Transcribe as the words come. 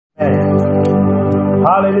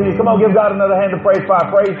Hallelujah. Come on, give God another hand to praise for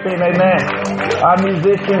our praise team. Amen. Our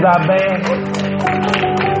musicians, our band.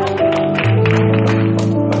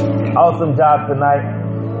 Awesome job tonight.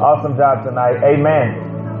 Awesome job tonight. Amen.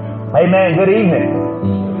 Amen. Good evening.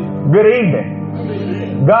 Good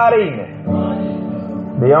evening. God evening.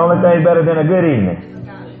 The only thing better than a good evening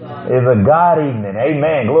is a God evening.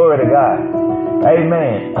 Amen. Glory to God.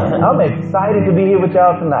 Amen. I'm excited to be here with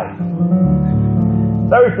y'all tonight.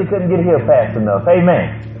 Thursday couldn't get here fast enough.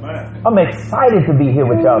 Amen. I'm excited to be here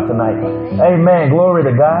with y'all tonight. Amen. Glory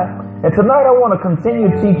to God. And tonight I want to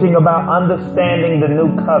continue teaching about understanding the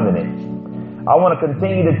new covenant. I want to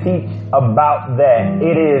continue to teach about that.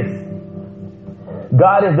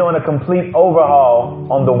 God is doing a complete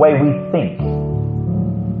overhaul on the way we think.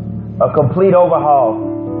 A complete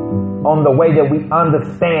overhaul on the way that we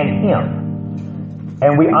understand Him.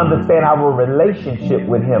 And we understand our relationship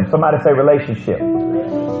with Him. Somebody say relationship.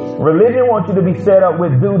 Religion wants you to be set up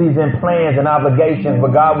with duties and plans and obligations,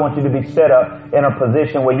 but God wants you to be set up in a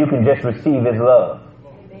position where you can just receive His love.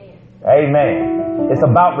 Amen. It's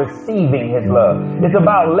about receiving His love. It's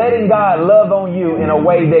about letting God love on you in a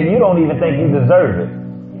way that you don't even think you deserve it.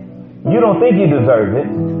 You don't think you deserve it,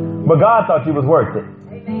 but God thought you was worth it.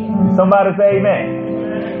 Somebody say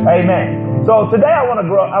amen. Amen. So today I want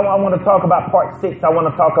to talk about part 6. I want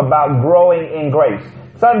to talk about growing in grace.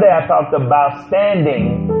 Sunday I talked about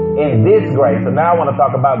standing in this grace, and now I want to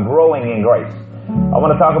talk about growing in grace. I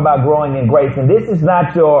want to talk about growing in grace, and this is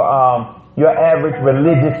not your average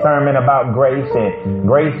religious sermon about grace, and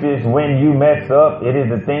grace is when you mess up. It is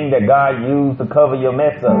the thing that God used to cover your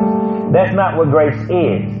mess ups. That's not what grace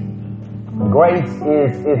is. Grace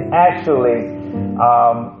is actually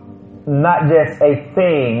not just a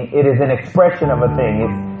thing, it is an expression of a thing.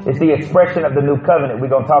 It's the expression of the new covenant. We're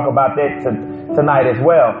going to talk about that tonight as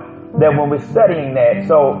well, that when we're studying that.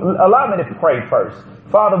 So allow me to pray first.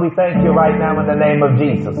 Father, we thank you right now in the name of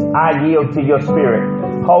Jesus. I yield to your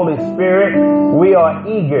Spirit. Holy Spirit, we are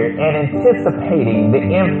eager and anticipating the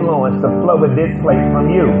influence to flow in this place from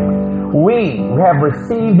you. We have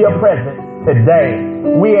received your presence today.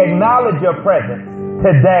 We acknowledge your presence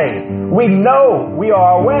today. We know, we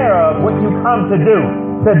are aware of what you come to do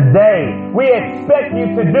today. We expect you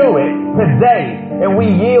to do it today, and we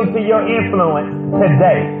yield to your influence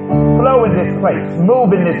today. Flow in this place,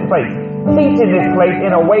 move in this place, teach in this place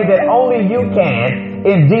in a way that only you can.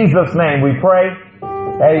 In Jesus' name we pray.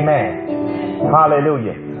 Amen.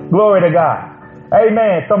 Hallelujah. Glory to God.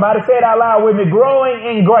 Amen. Somebody say it out loud with me.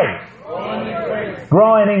 Growing in grace.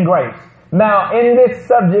 Growing in grace. Now, in this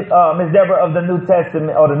subject, Ms. Deborah, of the New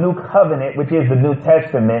Testament, or the New Covenant, which is the New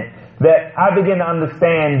Testament, that I begin to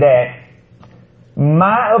understand that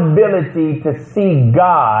my ability to see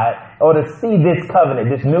God, or to see this covenant,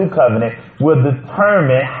 this new covenant, will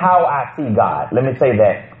determine how I see God. Let me say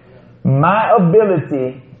that. My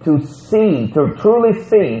ability to see, to truly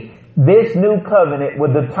see this new covenant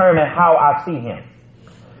will determine how I see Him.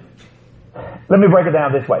 Let me break it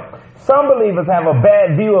down this way. Some believers have a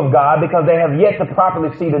bad view of God because they have yet to properly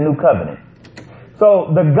see the new covenant.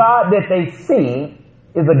 So the God that they see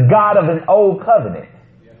is a God of an old covenant.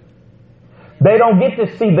 They don't get to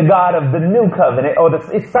see the God of the new covenant, or the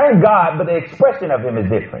same God, but the expression of Him is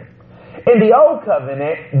different. In the old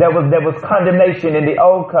covenant, there was condemnation. In the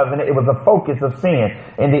old covenant, it was a focus of sin.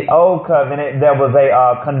 In the old covenant, there was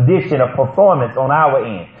a condition of performance on our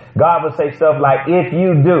end. God would say stuff like, if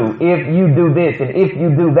you do this, and if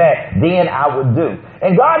you do that, then I would do.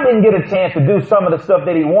 And God didn't get a chance to do some of the stuff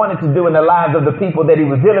that He wanted to do in the lives of the people that He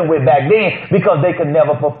was dealing with back then, because they could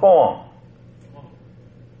never perform.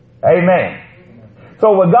 Amen.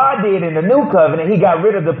 So what God did in the new covenant, He got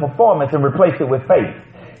rid of the performance and replaced it with faith.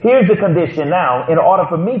 Here's the condition now. In order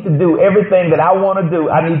for me to do everything that I want to do,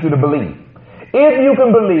 I need you to believe. If you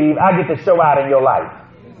can believe, I get to show out in your life.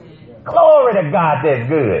 Glory to God, that's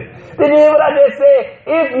good. Did you hear what I just said?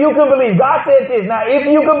 If you can believe. God said this. Now, if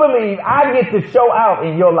you can believe, I get to show out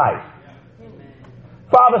in your life.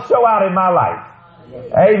 Father, show out in my life.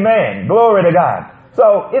 Amen. Glory to God.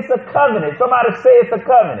 So, it's a covenant. Somebody say it's a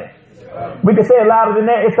covenant. We can say it louder than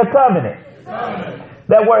that. It's a covenant.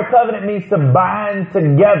 That word covenant means to bind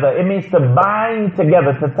together. It means to bind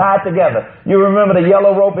together, to tie together. You remember the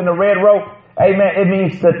yellow rope and the red rope? Amen. It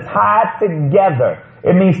means to tie together.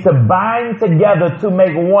 It means to bind together to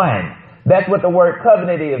make one. That's what the word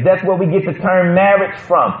covenant is. That's where we get the term marriage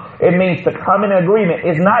from. It means to come in agreement.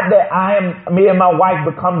 It's not that me and my wife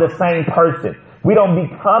become the same person. We don't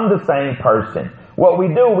become the same person. What we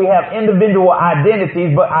do, we have individual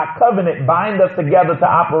identities, but our covenant binds us together to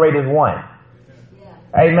operate as one.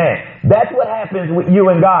 Amen. That's what happens with you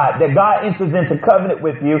and God, that God enters into covenant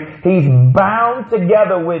with you. He's bound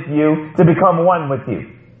together with you to become one with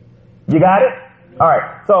you. You got it? All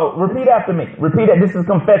right. So repeat after me. Repeat it. This is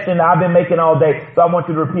confession that I've been making all day. So I want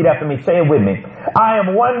you to repeat after me. Say it with me. I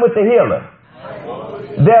am one with the healer.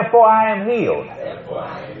 Therefore I am healed.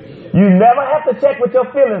 You never have to check with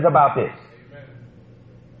your feelings about this.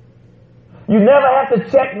 You never have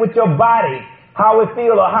to check with your body how it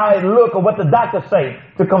feel or how it look or what the doctors say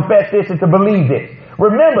to confess this and to believe this.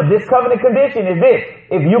 Remember, this covenant condition is this.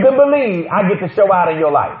 If you can believe, I get to show out in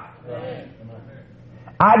your life.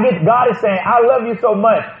 God is saying, I love you so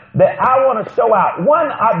much that I want to show out.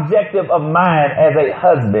 One objective of mine as a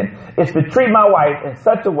husband is to treat my wife in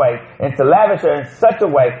such a way and to lavish her in such a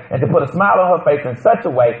way and to put a smile on her face in such a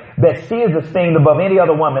way that she is esteemed above any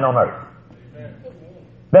other woman on earth.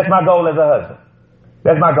 That's my goal as a husband.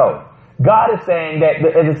 That's my goal. God is saying that,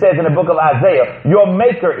 as it says in the book of Isaiah, your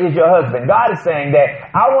maker is your husband. God is saying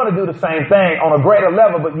that I want to do the same thing on a greater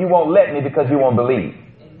level, but you won't let me because you won't believe.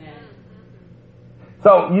 Amen.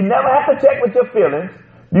 So you never have to check with your feelings.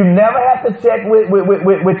 You never have to check with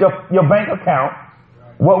your bank account.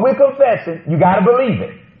 What we're confessing, you got to believe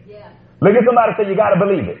it. Yeah. Look at somebody and say, you got to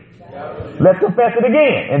believe it. Let's confess it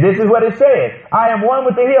again. And this is what it says. I am one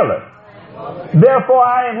with the healer. Therefore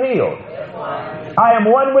I am healed. I am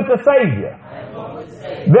one with the Savior.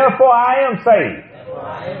 Therefore I am saved.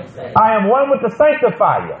 I am one with the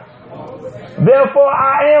Sanctifier. Therefore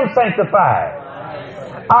I am sanctified.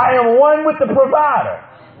 I am one with the Provider.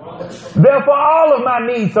 Therefore all of my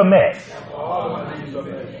needs are met.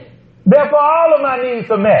 Therefore all of my needs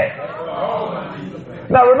are met.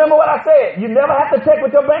 Now remember what I said. You never have to check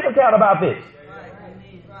with your bank account about this.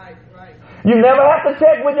 You never have to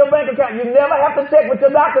check with your bank account. You never have to check with your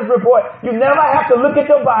doctor's report. You never have to look at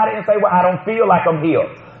your body and say, well, I don't feel like I'm healed.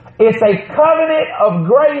 It's a covenant of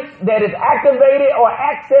grace that is activated or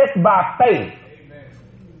accessed by faith. Amen.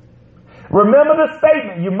 Remember the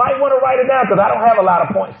statement. You might want to write it down because I don't have a lot of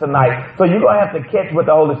points tonight. So you're going to have to catch what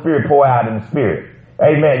the Holy Spirit pour out in the Spirit.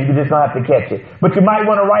 Amen. You're just going to have to catch it. But you might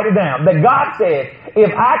want to write it down. That God says, if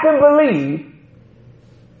I can believe,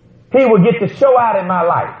 He will get to show out in my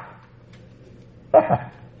life.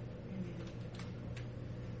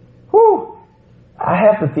 Whew. I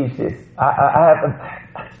have to teach this. I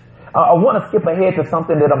want to skip ahead to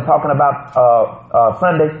something that I'm talking about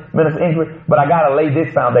Sunday, Minister Ingrid, but I got to lay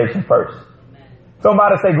this foundation first.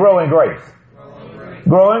 Somebody say grow in grace.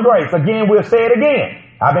 Grow in grace. Again, we'll say it again.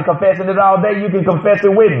 I've been confessing it all day. You can confess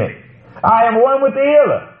it with me. I am one with the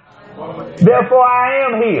healer. Therefore I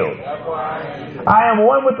am healed. I am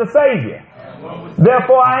one with the Savior.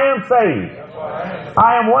 Therefore I am saved.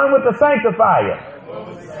 I am one with the Sanctifier.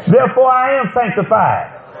 Therefore I am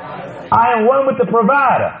sanctified. I am one with the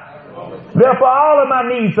Provider. Therefore all of my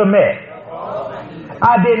needs are met.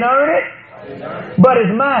 I didn't earn it, but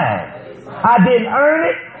it's mine. I didn't earn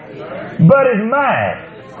it, but it's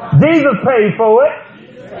mine. Jesus paid for it,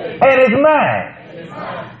 and it's mine.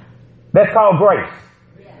 That's called grace.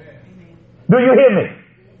 Do you hear me?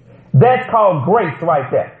 That's called grace right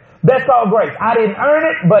there. That's called grace. I didn't earn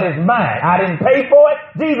it, but it's mine. I didn't pay for it.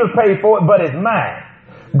 Jesus paid for it, but it's mine.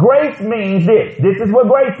 Grace means this. This is what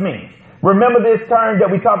grace means. Remember this term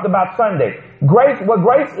that we talked about Sunday. Grace, what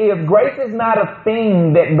grace is not a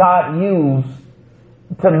thing that God used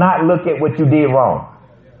to not look at what you did wrong.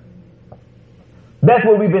 That's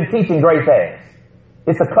what we've been teaching grace as.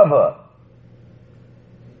 It's a cover-up.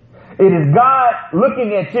 It is God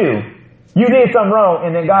looking at you. You did something wrong,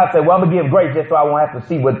 and then God said, well, I'm going to give grace just so I won't have to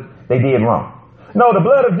see what they did wrong. No, the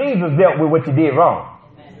blood of Jesus dealt with what you did wrong.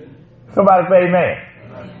 Amen. Somebody say amen.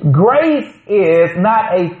 Amen. Grace is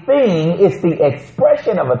not a thing, it's the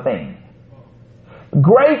expression of a thing.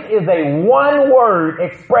 Grace is a one-word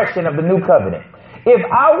expression of the new covenant. If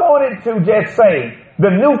I wanted to just say the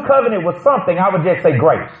new covenant was something, I would just say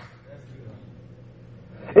grace.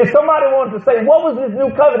 If somebody wanted to say, what was this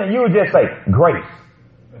new covenant? You would just say grace.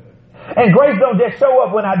 And grace don't just show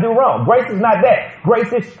up when I do wrong. Grace is not that.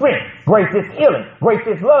 Grace is strength. Grace is healing. Grace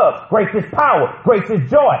is love. Grace is power. Grace is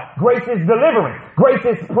joy. Grace is deliverance. Grace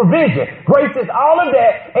is provision. Grace is all of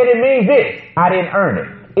that, and it means this. I didn't earn it.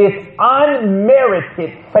 It's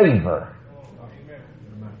unmerited favor.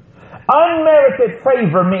 Unmerited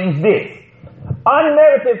favor means this.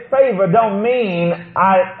 Unmerited favor don't mean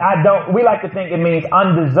we like to think it means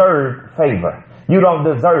undeserved favor. You don't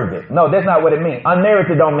deserve it. No, that's not what it means.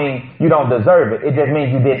 Unmerited don't mean you don't deserve it. It just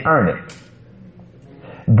means you didn't earn it.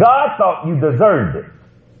 God thought you deserved it.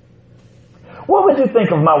 What would you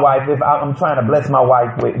think of my wife if I'm trying to bless my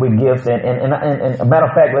wife with gifts? And a matter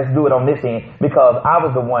of fact, let's do it on this end because I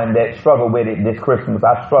was the one that struggled with it this Christmas.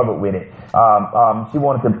 I struggled with it. She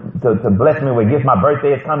wanted to bless me with gifts. My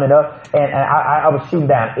birthday is coming up, and I was shooting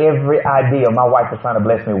down every idea my wife was trying to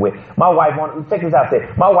bless me with. My wife wanted, check this out,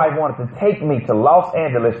 my wife wanted to take me to Los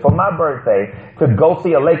Angeles for my birthday to go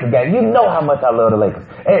see a Lakers game. You know how much I love the Lakers.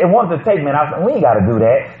 And wanted to take me, and I was like, we ain't got to do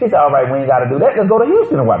that. She said, all right, we ain't got to do that. Let's go to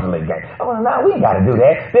Houston and watch the Lakers game. I went, nah, we ain't got to do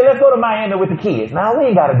that. Then let's go to Miami with the kids. Nah, we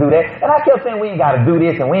ain't got to do that. And I kept saying, we ain't got to do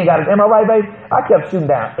this, and we ain't got to, am I right, baby? I kept shooting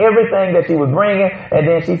down everything that she was bringing, and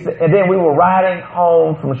then we were riding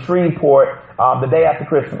home from Shreveport the day after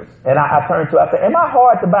Christmas. And I turned to her, I said, am I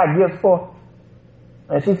hard to buy gifts for?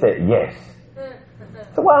 And she said, yes.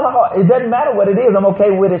 So why am I hard? It doesn't matter what it is. I'm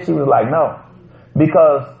okay with it. She was like, no.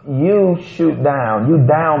 Because you shoot down, you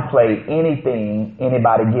downplay anything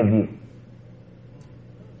anybody give you.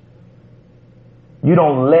 You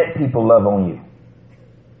don't let people love on you.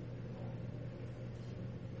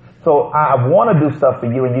 So I want to do stuff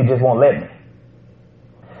for you and you just won't let me.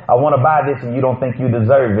 I want to buy this and you don't think you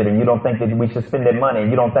deserve it and you don't think that we should spend that money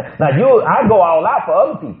and you don't think. Now I go all out for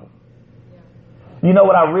other people. You know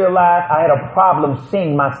what I realized? I had a problem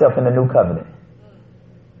seeing myself in the new covenant.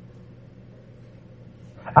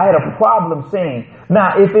 I had a problem seeing.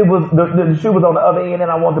 Now, if it was the shoe was on the other end and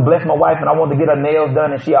I wanted to bless my wife and I wanted to get her nails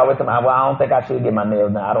done and she always told me, well, I don't think I should get my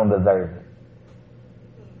nails done. I don't deserve it.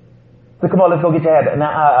 So come on, let's go get your hair done.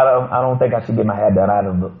 Now, I don't think I should get my hair done.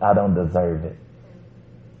 I don't deserve it.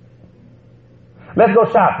 Let's go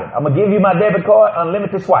shopping. I'm going to give you my debit card,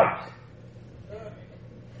 unlimited swipes.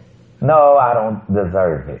 No, I don't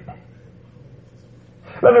deserve it.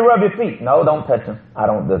 Let me rub your feet. No, don't touch them. I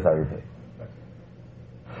don't deserve it.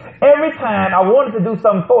 Every time I wanted to do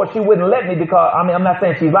something for her, she wouldn't let me because, I'm not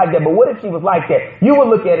saying she's like that, but what if she was like that? You would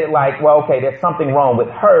look at it like, well, okay, there's something wrong with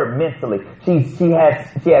her mentally. She has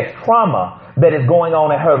trauma that is going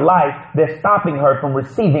on in her life that's stopping her from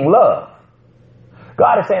receiving love.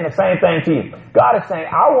 God is saying the same thing to you. God is saying,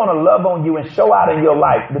 I want to love on you and show out in your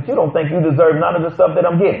life, but you don't think you deserve none of the stuff that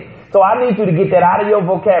I'm getting. So I need you to get that out of your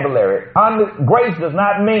vocabulary. Grace does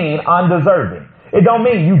not mean undeserving. It don't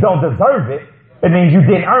mean you don't deserve it. It means you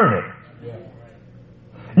didn't earn it.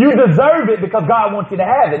 You deserve it because God wants you to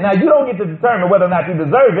have it. Now, you don't get to determine whether or not you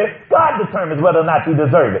deserve it. God determines whether or not you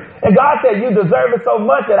deserve it. And God said, you deserve it so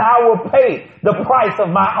much that I will pay the price of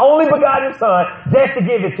my only begotten son just to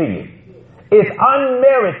give it to you. It's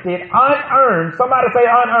unmerited, unearned. Somebody say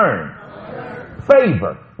unearned.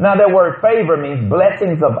 Favor. Now, that word favor means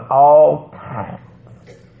blessings of all kinds.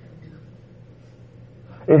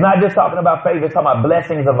 It's not just talking about favor, it's talking about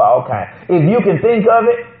blessings of all kinds. If you can think of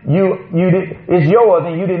it, it's yours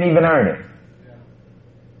and you didn't even earn it.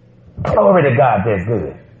 Glory to God, that's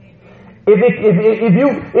good.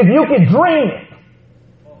 If you can dream it,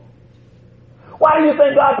 why do you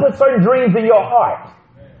think God put certain dreams in your heart?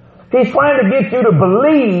 He's trying to get you to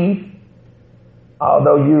believe,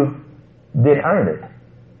 although you didn't earn it.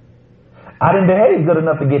 I didn't behave good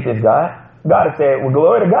enough to get this, God. God would say, well,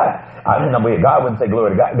 glory to God. God wouldn't say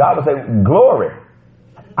glory to God. God would say, glory.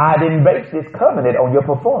 I didn't base this covenant on your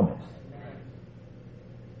performance.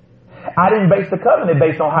 I didn't base the covenant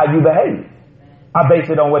based on how you behave. I based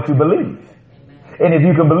it on what you believe. And if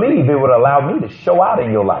you can believe, it would allow me to show out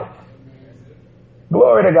in your life.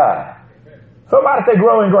 Glory to God. Somebody say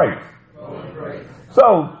grow in grace.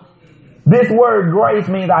 So, this word grace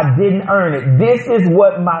means I didn't earn it. This is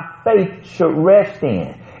what my faith should rest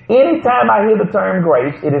in. Anytime I hear the term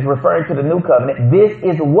grace, it is referring to the new covenant. This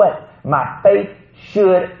is what my faith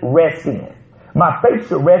should rest in. My faith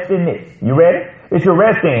should rest in this. You ready? It should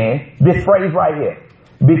rest in this phrase right here.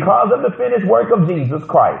 Because of the finished work of Jesus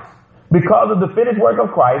Christ. Because of the finished work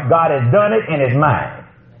of Christ, God has done it and it's mine.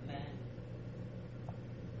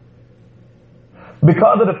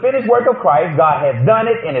 Because of the finished work of Christ, God has done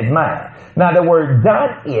it and it's mine. Now the word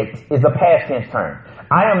done it is a past tense term.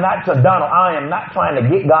 I am not trying to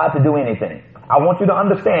get God to do anything. I want you to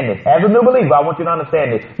understand this. As a new believer, I want you to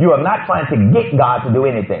understand this. You are not trying to get God to do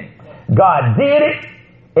anything. God did it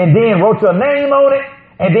and then wrote your name on it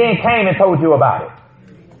and then came and told you about it.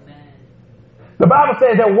 The Bible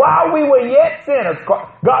says that while we were yet sinners,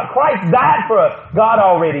 Christ died for us. God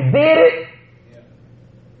already did it.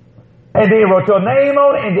 And then wrote your name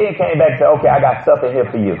on it and then came back and said, okay, I got stuff in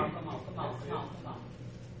here for you.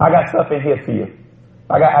 I got stuff in here for you.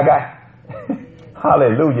 I got,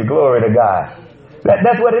 hallelujah, glory to God.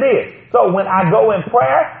 That's what it is. So when I go in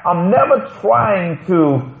prayer, I'm never trying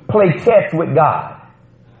to play chess with God.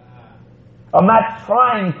 I'm not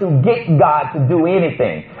trying to get God to do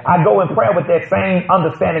anything. I go in prayer with that same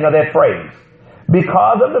understanding of that phrase.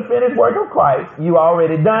 Because of the finished work of Christ, you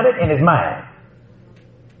already done it and it's mine.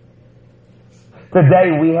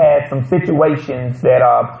 Today we had some situations that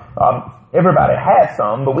everybody has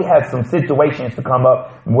some, but we had some situations to come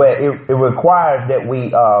up where it requires that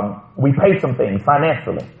we pay some things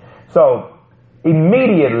financially. So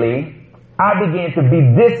immediately I began to be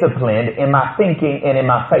disciplined in my thinking and in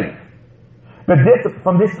my faith.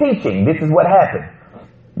 From this teaching, this is what happened.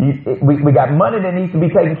 We got money that needs to be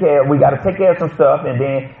taken care of. We got to take care of some stuff, and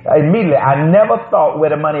then immediately I never thought where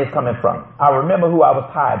the money is coming from. I remember who I was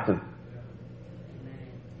tied to.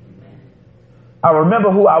 I remember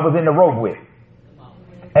who I was in the rope with.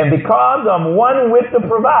 And because I'm one with the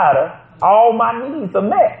provider, all my needs are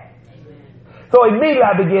met. So immediately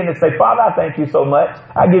I began to say, Father, I thank you so much.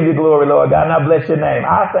 I give you glory, Lord God, and I bless your name.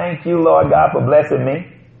 I thank you, Lord God, for blessing me.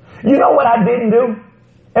 You know what I didn't do?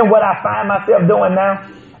 And what I find myself doing now?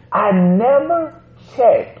 I never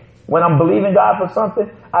check when I'm believing God for something.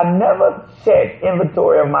 I never check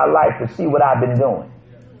inventory of my life to see what I've been doing.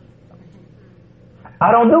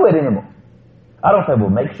 I don't do it anymore. I don't say, well,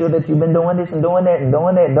 make sure that you've been doing this and doing that and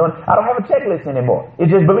doing that and doing. I don't have a checklist anymore.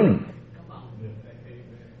 It's just believe.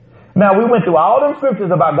 Now, we went through all them scriptures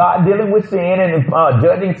about God dealing with sin and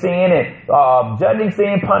judging sin and judging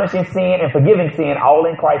sin, punishing sin, and forgiving sin, all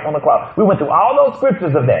in Christ on the cross. We went through all those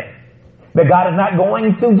scriptures of that. That God is not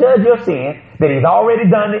going to judge your sin, that He's already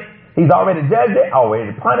done it, He's already judged it,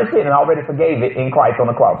 already punished it, and already forgave it in Christ on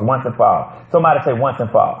the cross, once and for all. Somebody say once and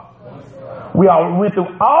for all. We all went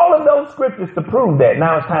through all of those scriptures to prove that.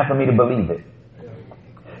 Now it's time for me to believe it.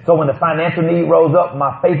 So when the financial need rose up,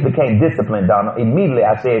 my faith became disciplined, Donald. Immediately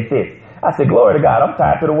I said this. I said, glory to God. I'm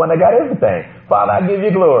tied to the one that got everything. Father, I give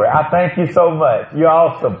you glory. I thank you so much. You're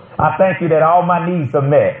awesome. I thank you that all my needs are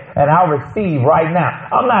met. And I'll receive right now.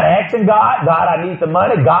 I'm not asking God, I need the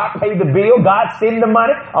money. God paid the bill. God send the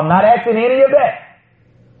money. I'm not asking any of that.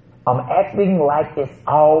 I'm acting like it's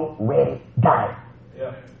already done.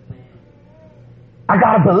 Yeah. I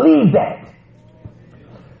gotta believe that.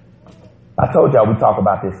 I told y'all we talk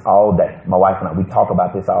about this all day. My wife and I, we talk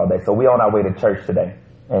about this all day. So we on our way to church today.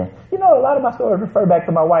 And you know, a lot of my stories refer back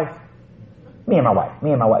to my wife. Me and my wife.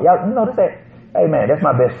 Y'all notice that? Amen. That's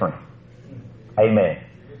my best friend. Amen.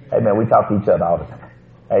 Amen. We talk to each other all the time.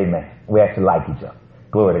 Amen. We actually like each other.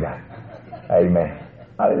 Glory to God. Amen.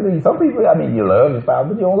 Some people, you love your spouse,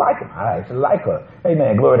 but you don't like them. I actually like her.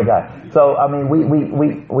 Amen. Glory to God. So,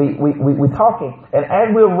 we talking, and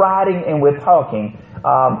as we're riding and we're talking,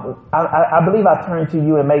 I believe I turned to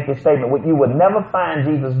you and made this statement: what you would never find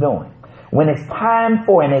Jesus doing when it's time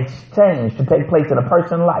for an exchange to take place in a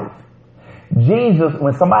person's life. Jesus,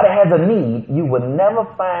 when somebody has a need, you would never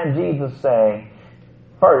find Jesus saying,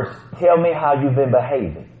 "First, tell me how you've been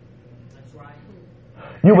behaving."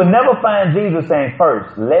 You would never find Jesus saying,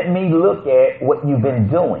 first, let me look at what you've been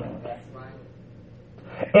doing.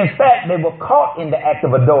 In fact, they were caught in the act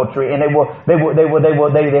of adultery, and they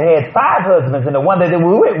had 5 husbands, and the one that they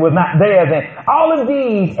were with was not theirs. And all of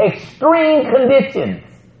these extreme conditions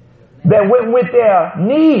that went with their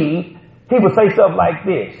need, he would say stuff like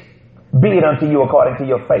this: be it unto you according to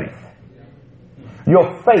your faith.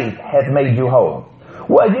 Your faith has made you whole.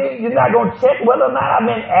 Well, you're not going to check whether or not I've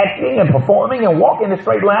been acting and performing and walking a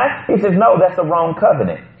straight line. He says, no, that's the wrong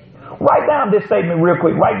covenant. Write down this statement real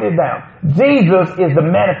quick. Write this down. Jesus is the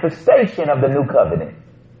manifestation of the new covenant.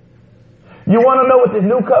 You want to know what this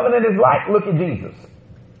new covenant is like? Look at Jesus.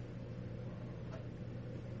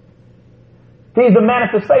 He's the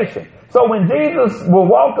manifestation. So when Jesus will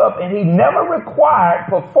walk up, and he never required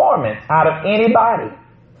performance out of anybody.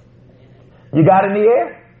 You got in the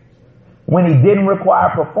air? When he didn't require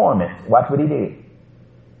performance, watch what he did.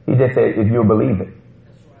 He just said, if you'll believe it.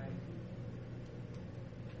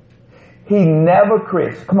 He never,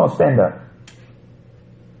 Chris, come on, stand up.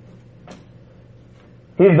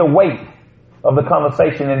 Here's the weight of the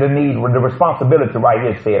conversation and the need, the responsibility right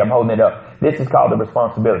here said. I'm holding it up. This is called the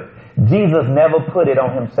responsibility. Jesus never put it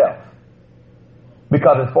on himself.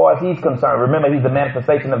 Because as far as he's concerned, remember, he's the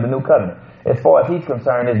manifestation of the new covenant. As far as he's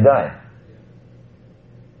concerned, it's done.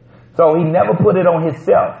 So he never put it on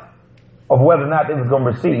himself of whether or not they was going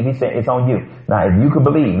to receive. He said, it's on you. Now, if you could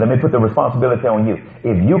believe, let me put the responsibility on you.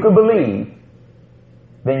 If you could believe,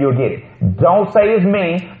 then you'll get it. Don't say it's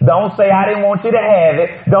me. Don't say I didn't want you to have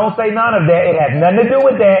it. Don't say none of that. It has nothing to do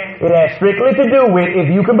with that. It has strictly to do with if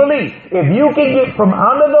you can believe. If you can get from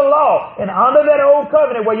under the law and under that old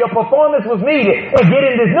covenant where your performance was needed and get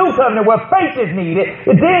in this new covenant where faith is needed,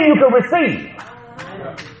 then you can receive.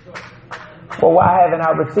 Well, why haven't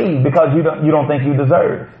I received? Because you don't think you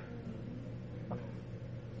deserve.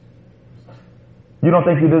 You don't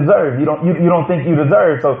think you deserve. You don't think you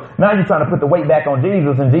deserve. So now you're trying to put the weight back on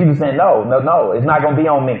Jesus, and Jesus saying, no, it's not going to be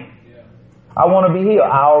on me. I want to be healed.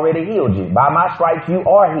 I already healed you. By my stripes you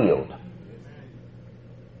are healed.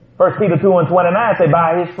 1 Peter 2:29 say,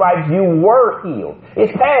 by his stripes you were healed.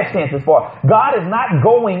 It's past tense as far. God is not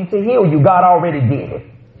going to heal you. God already did it.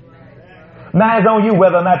 Now it's on you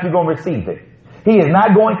whether or not you're going to receive it. He is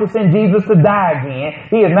not going to send Jesus to die again.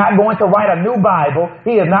 He is not going to write a new Bible.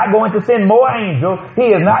 He is not going to send more angels. He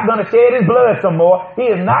is not going to shed his blood some more. He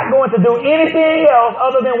is not going to do anything else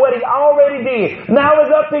other than what he already did. Now it's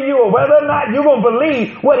up to you whether or not you're going to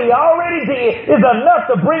believe what he already did is enough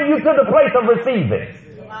to bring you to the place of receiving.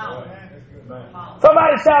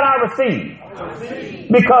 Somebody shout, I receive.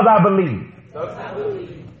 Because I believe.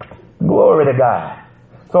 Glory to God.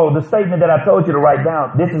 So the statement that I told you to write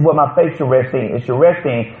down, this is what my faith should rest in. It should rest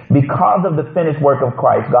in because of the finished work of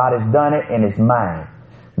Christ. God has done it and it's mine.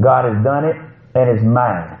 God has done it and it's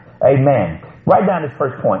mine. Amen. Write down this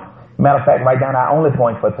first point. Matter of fact, write down our only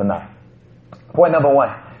point for tonight. Point number 1.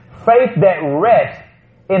 Faith that rests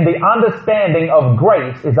in the understanding of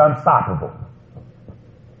grace is unstoppable.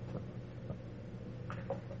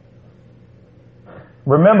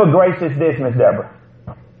 Remember, grace is this, Miss Deborah.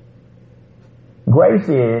 Grace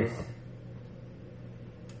is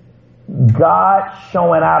God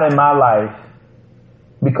showing out in my life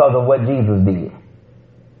because of what Jesus did.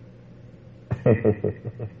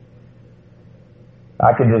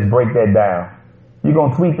 I can just break that down. You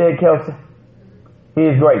gonna tweet that, Kelsey?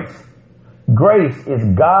 Here's grace. Grace is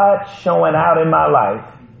God showing out in my life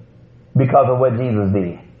because of what Jesus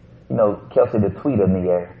did. You know, Kelsey the tweeter in the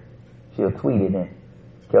air. She'll tweet it in.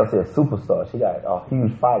 Kelsey a superstar. She got a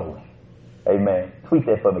huge following. Amen. Tweet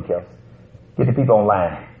that for me, Kelsey. Get the people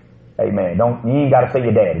online. Amen. You ain't got to say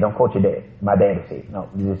your daddy. Don't quote your dad. My daddy said. No,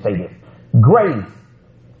 you just say this. Grace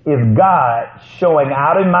is God showing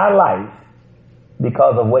out in my life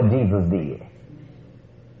because of what Jesus did.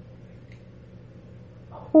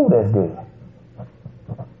 Ooh, that's good.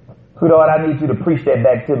 Lord, I need you to preach that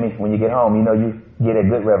back to me when you get home. You know, you get a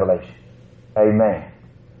good revelation. Amen.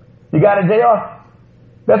 You got it, JR?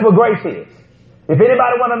 That's what grace is. If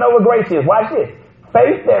anybody want to know what grace is, watch this.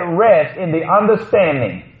 Faith that rests in the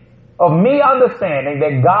understanding of me understanding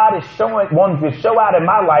that God is wanting to show out in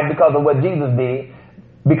my life because of what Jesus did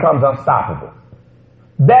becomes unstoppable.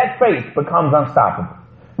 That faith becomes unstoppable.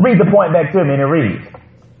 Read the point back to me and it reads.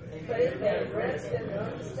 Faith that rests in the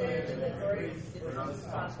understanding of grace is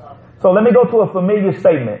unstoppable. So let me go to a familiar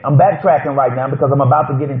statement. I'm backtracking right now because I'm about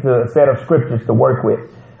to get into a set of scriptures to work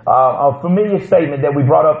with. A familiar statement that we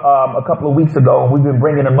brought up a couple of weeks ago, and we've been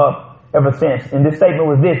bringing them up ever since. And this statement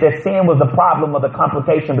was this, that sin was the problem of the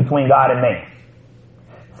complication between God and man.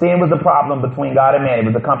 Sin was the problem between God and man. It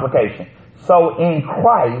was a complication. So in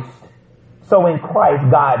Christ,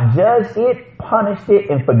 God judged it, punished it,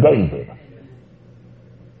 and forgave it.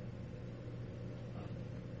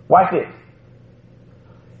 Watch this.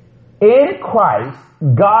 In Christ,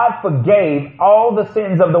 God forgave all the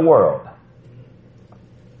sins of the world.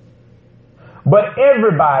 But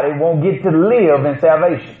everybody won't get to live in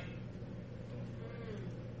salvation.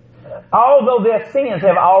 Although their sins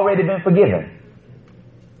have already been forgiven.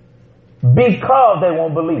 Because they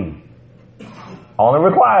won't believe. Only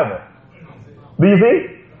requirement. Do you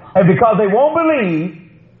see? And because they won't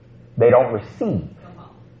believe, they don't receive.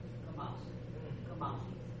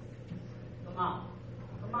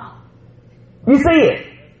 You see it.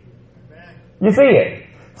 You see it.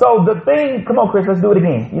 So the thing, come on, Chris, let's do it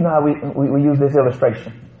again. You know how we use this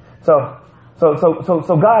illustration. So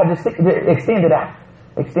God just extend it out.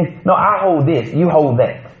 No, I hold this, you hold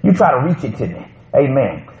that. You try to reach it to me.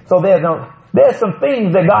 Amen. So there's some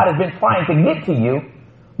things that God has been trying to get to you,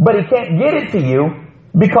 but he can't get it to you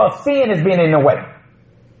because sin has been in the way.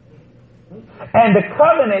 And the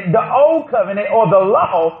covenant, the old covenant or the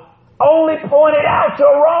law only pointed out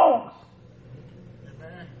your wrongs.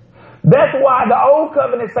 That's why the old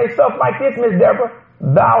covenant say stuff like this, Miss Deborah,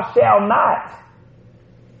 thou shalt not.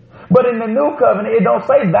 But in the new covenant, it don't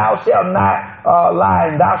say thou shalt not lie,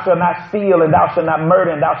 and thou shalt not steal, and thou shalt not murder,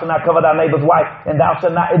 and thou shalt not cover thy neighbor's wife, and thou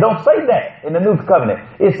shalt not. It don't say that in the new covenant.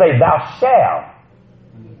 It say thou shalt.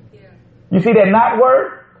 You see that not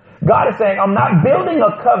word? God is saying, I'm not building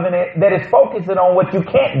a covenant that is focusing on what you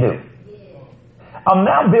can't do. I'm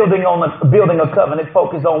now building a covenant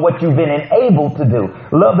focused on what you've been enabled to do.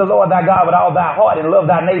 Love the Lord thy God with all thy heart and love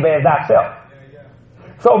thy neighbor as thyself.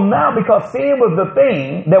 So now because sin was the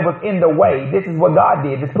thing that was in the way, this is what God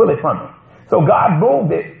did. Just pull it from me. So God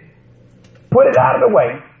moved it, put it out of the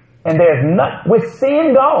way, and there's none, with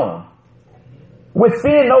sin gone, with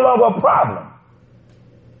sin no longer a problem.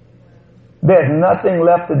 There's nothing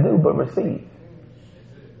left to do but receive.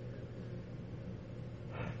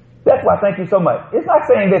 That's why thank you so much. It's not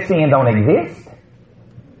saying that sin don't exist.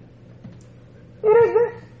 It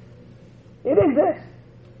exists. It exists.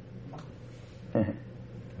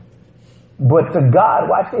 But to God,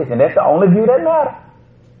 watch this, and that's the only view that matters.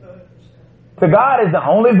 To God is the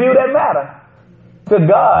only view that matters. To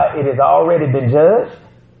God, it has already been judged,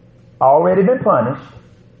 already been punished,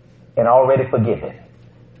 and already forgiven.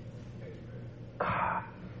 God.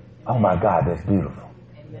 Oh my God, that's beautiful.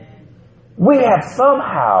 Amen. We have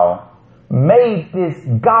somehow made this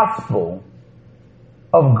gospel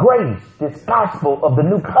of grace, this gospel of the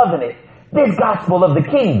new covenant, this gospel of the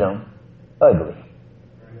kingdom, ugly.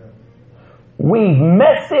 We've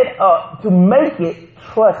messed it up to make it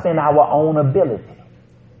trust in our own ability.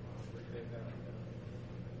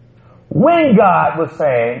 When God was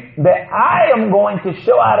saying that I am going to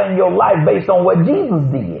show out in your life based on what Jesus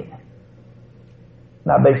did,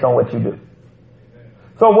 not based on what you do.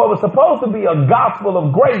 So what was supposed to be a gospel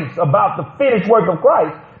of grace about the finished work of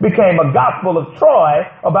Christ became a gospel of Troy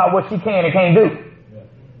about what she can and can't do.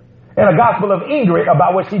 And a gospel of Ingrid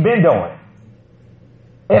about what she's been doing.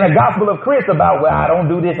 And a gospel of Chris about, well, I don't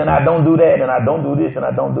do this and I don't do that and I don't do this and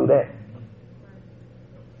I don't do that.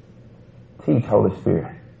 Teach, Holy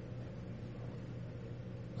Spirit.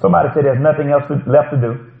 Somebody said there's nothing else left to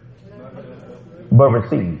do but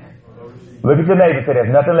receive. Look at your neighbor and say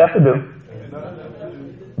there's nothing left to do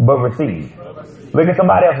but receive. Look at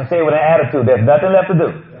somebody else and say it with an attitude. There's nothing left to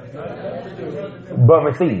do but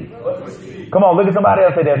receive. Come on, look at somebody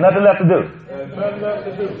else and say there's nothing left to do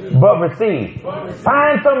but receive.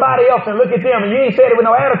 Find somebody else and look at them and you ain't said it with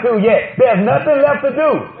no attitude yet. There's nothing left to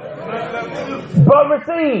do but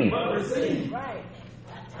receive.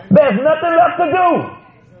 There's nothing left to do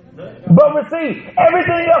but receive.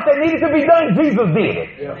 Everything else that needed to be done, Jesus did it.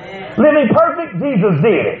 Living perfect, Jesus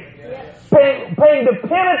did it. Paying the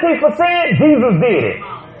penalty for sin, Jesus did it.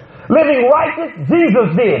 Living righteous,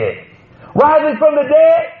 Jesus did it. Rising from the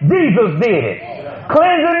dead, Jesus did it.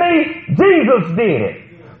 Cleansing me, Jesus did it.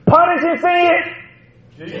 Punishing sin,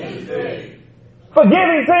 Jesus did it.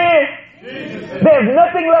 Forgiving sin, Jesus did it. There's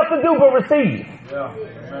nothing left to do but receive.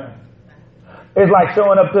 Yeah. It's like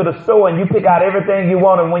showing up to the store and you pick out everything you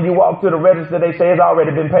want, and when you walk to the register, they say it's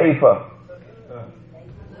already been paid for.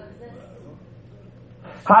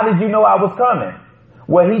 How did you know I was coming?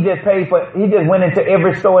 Well, he just went into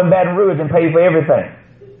every store in Baton Rouge and paid for everything.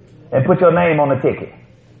 And put your name on the ticket.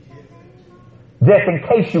 Just in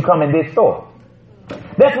case you come in this store.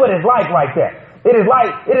 That's what it's like right there. It is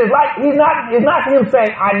like, it's not him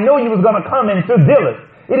saying, I know you was going to come into Dillard's.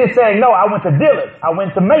 It is saying, no, I went to Dillard's. I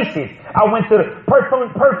went to Macy's. I went to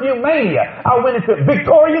Perfume Mania. I went into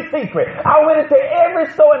Victoria's Secret. I went into every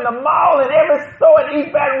store in the mall and every store in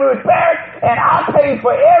East Baton Rouge Parish, and I paid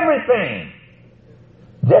for everything.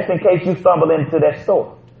 Just in case you stumble into that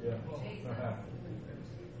store.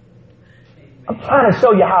 I'm trying to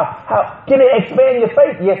show you how can it expand your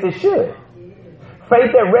faith? Yes, it should.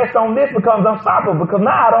 Faith that rests on this becomes unstoppable because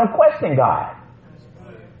now I don't question God.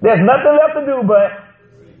 There's nothing left to do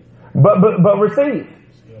but receive.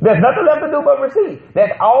 There's nothing left to do but receive.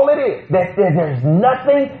 That's all it is. There's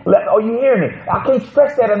nothing left. Oh, you hear me? I can't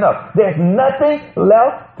stress that enough. There's nothing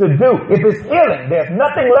left to do. If it's healing, there's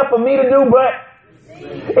nothing left for me to do but.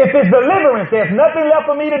 If it's deliverance, there's nothing left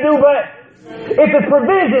for me to do but. If it's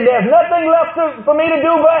provision, there's nothing left for me to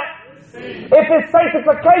do but. If it's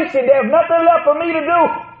sanctification, there's nothing left for me to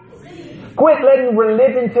do. Quit letting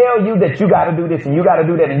religion tell you that you got to do this and you got to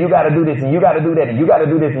do that and you got to do this and you got to do that and you got to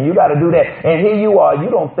do this and you got to do that. And here you are. You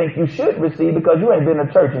don't think you should receive because you ain't been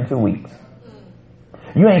to church in 2 weeks.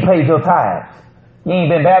 You ain't paid your tithes. You ain't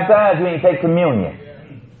been baptized. You ain't take communion.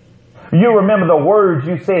 You remember the words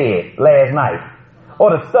you said last night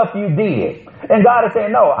or the stuff you did. And God is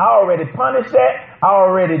saying, no, I already punished that. I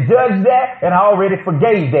already judged that. And I already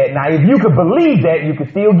forgave that. Now, if you could believe that, you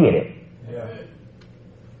could still get it. Yeah.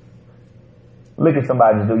 Look at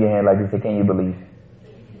somebody, just do your hand like this. Say, can you believe?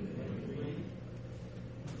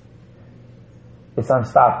 It's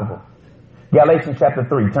unstoppable. Galatians chapter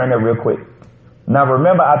 3. Turn there real quick. Now,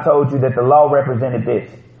 remember I told you that the law represented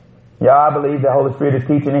this. Y'all, I believe the Holy Spirit is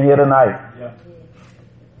teaching in here tonight. Yeah.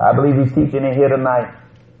 I believe he's teaching in here tonight.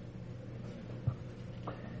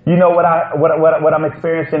 You know what I'm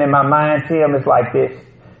experiencing in my mind, Tim, is like this.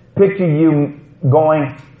 Picture you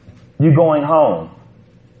going home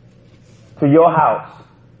to your house.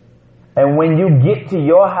 And when you get to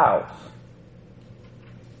your house,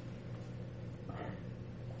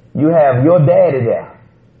 you have your daddy there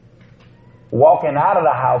walking out of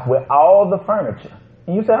the house with all the furniture.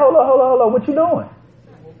 And you say, hold on, what you doing?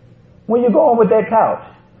 When you going with that couch?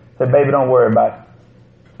 I said, baby, don't worry about it.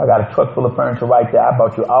 I got a truck full of furniture right there. I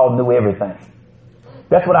bought you all new everything.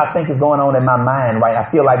 That's what I think is going on in my mind, right?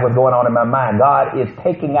 I feel like what's going on in my mind. God is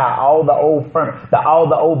taking out all the old all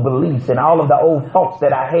the old beliefs and all of the old thoughts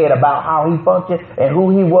that I had about how he functioned and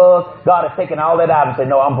who he was. God is taking all that out and saying,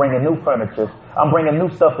 no, I'm bringing new furniture. I'm bringing new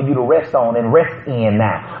stuff for you to rest on and rest in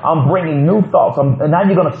now. I'm bringing new thoughts. And now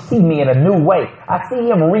you're going to see me in a new way. I see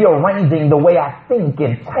him rearranging the way I think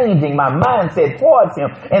and changing my mindset towards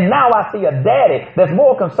him. And now I see a daddy that's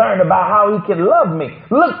more concerned about how he can love me.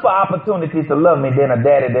 Look for opportunities to love me than a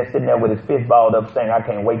daddy that's sitting there with his fist balled up saying, I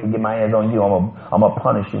can't wait to get my hands on you. I'm going to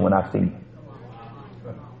punish you when I see you.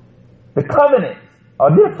 The covenants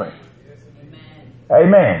are different.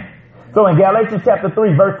 Amen. So in Galatians chapter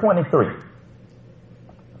 3, verse 23.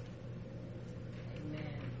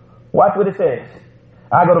 Watch what it says.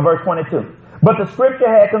 I go to verse 22. But the scripture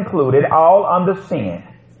had concluded all under sin,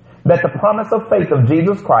 that the promise of faith of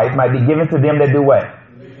Jesus Christ might be given to them that do what?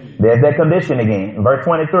 There's that condition again. Verse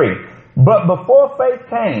 23. But before faith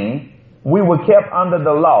came, we were kept under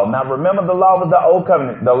the law. Now remember, the law was the old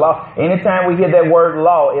covenant. The law, anytime we hear that word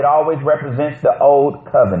law, it always represents the old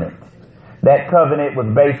covenant. That covenant was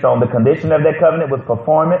based on the condition of that covenant was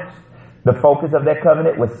performance. The focus of that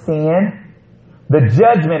covenant was sin. The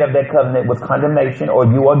judgment of that covenant was condemnation, or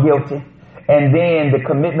you are guilty. And then the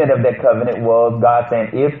commitment of that covenant was God saying,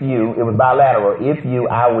 if you, it was bilateral, if you,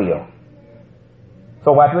 I will.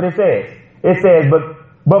 So watch what it says. It says,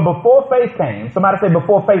 but before faith came, somebody say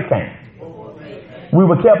before faith came, we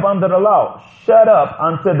were kept under the law, shut up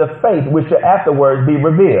unto the faith which shall afterwards be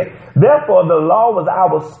revealed. Therefore the law was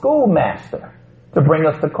our schoolmaster to bring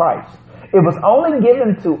us to Christ. It was only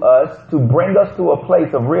given to us to bring us to a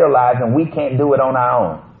place of realizing we can't do it on our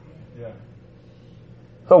own. Yeah.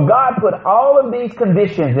 So God put all of these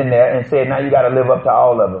conditions in there and said, now you got to live up to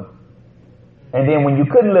all of them. And then when you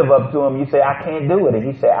couldn't live up to them, you say, I can't do it.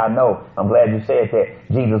 And he said, I know. I'm glad you said that.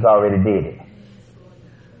 Jesus already did it.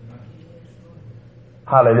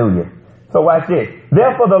 Hallelujah. So watch this.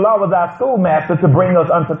 Therefore the law was our schoolmaster to bring us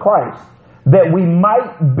unto Christ, that we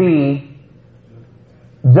might be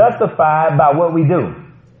justified by what we do,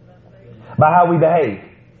 by how we behave,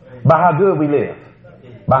 by how good we live,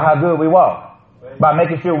 by how good we walk, by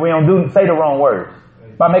making sure we don't say the wrong words,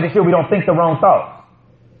 by making sure we don't think the wrong thoughts.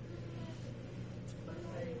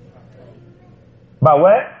 By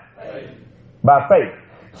what? By faith.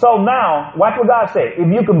 So now, watch what God said. If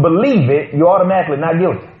you can believe it, you're automatically not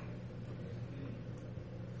guilty.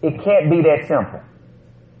 It can't be that simple.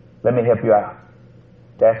 Let me help you out.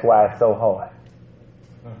 That's why it's so hard.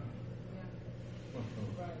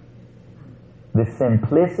 The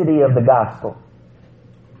simplicity of the gospel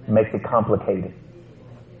makes it complicated.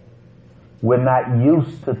 We're not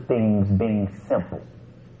used to things being simple.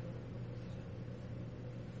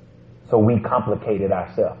 So we complicate it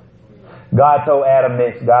ourselves. God told Adam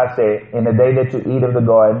this. God said, in the day that you eat of the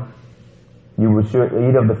garden, you will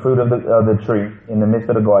eat of the fruit of the tree in the midst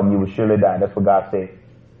of the garden, you will surely die. That's what God said.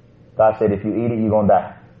 God said, if you eat it, you're going to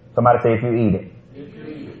die. Somebody say, if you eat it.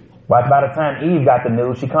 But by the time Eve got the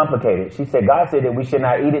news, she complicated. She said, God said that we should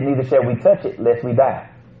not eat it, neither shall we touch it, lest we die.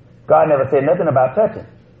 God never said nothing about touching.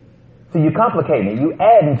 So you complicating it. You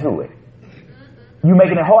adding to it. You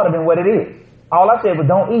making it harder than what it is. All I said was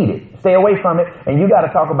don't eat it. Stay away from it. And you got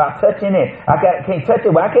to talk about touching it. Can't touch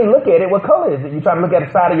it. Well, I can't look at it. What color is it? You try to look at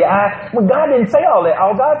the side of your eye. Well, God didn't say all that.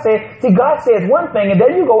 All God said, see, God says one thing and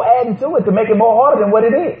then you go adding to it to make it more harder than what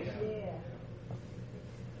it is.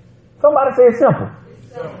 Somebody say it's simple.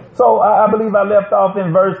 So I believe I left off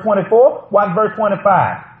in verse 24. Watch verse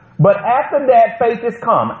 25. But after that, faith is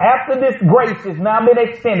come. After this grace has now been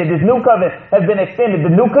extended, this new covenant has been extended.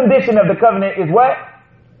 The new condition of the covenant is what?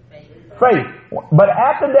 Faith. But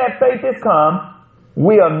after that faith is come,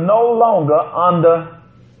 we are no longer under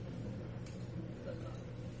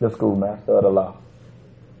the schoolmaster of the law.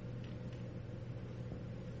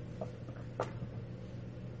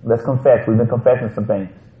 Let's confess. We've been confessing some things.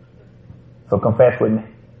 So confess with me.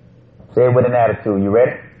 Say it with an attitude. You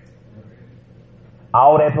ready?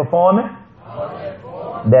 All that performing,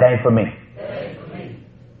 that ain't for me.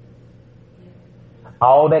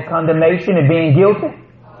 All that condemnation and being guilty,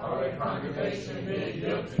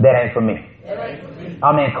 that ain't for me.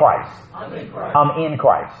 I'm in Christ. I'm in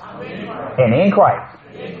Christ. And in Christ,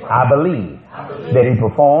 I believe that he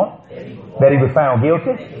performed, that he was found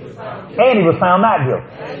guilty, and he was found not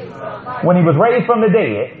guilty. When he was raised from the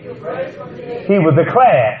dead, he was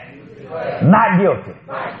declared not guilty.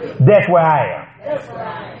 That's where I am.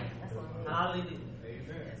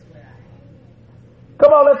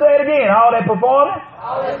 Come on, let's say it again. All that performing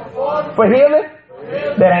for healing,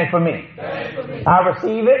 that ain't for me. I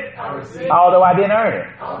receive it, although I didn't earn it.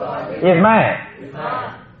 It's mine.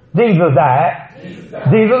 Jesus died,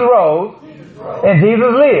 Jesus rose, and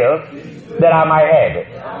Jesus lives that I might have it.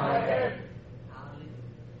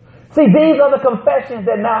 See, these are the confessions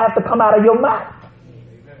that now have to come out of your mouth.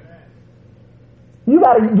 You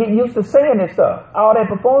got to get used to saying this stuff. All that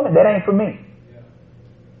performance, that ain't for me.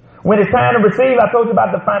 When it's time to receive, I told you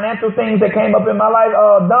about the financial things that came up in my life,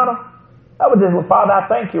 Donna. I was just, well, Father, I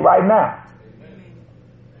thank you right now.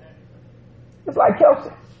 It's like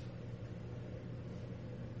Kelsey.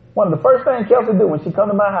 One of the first things Kelsey do when she come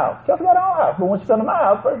to my house, Kelsey got her own house, but when she come to my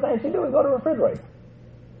house, first thing she do is go to the refrigerator.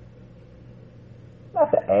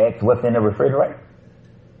 Not to ask what's in the refrigerator.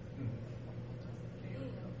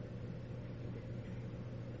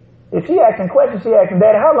 If she asking questions, she asking,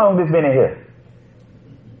 Daddy, how long this been in here?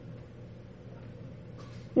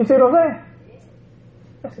 You see what I'm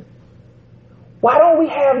saying? Why don't we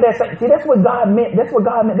have that same? See, that's what God meant. That's what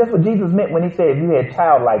God meant. That's what Jesus meant when he said you had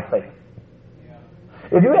childlike faith.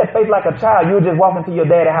 If you had faith like a child, you would just walk into your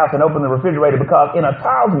daddy's house and open the refrigerator, because in a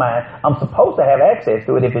child's mind, I'm supposed to have access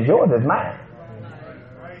to it. If it's yours, it's mine.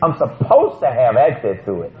 I'm supposed to have access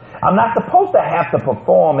to it. I'm not supposed to have to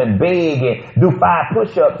perform and beg and do 5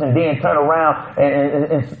 push-ups and then turn around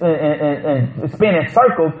and spin in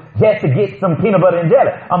circles just to get some peanut butter and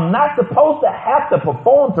jelly. I'm not supposed to have to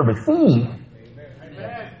perform to receive.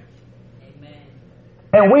 Amen.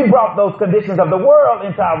 And we brought those conditions of the world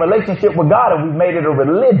into our relationship with God, and we made it a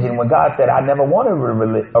religion when God said, I never wanted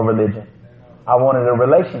a religion. I wanted a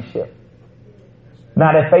relationship.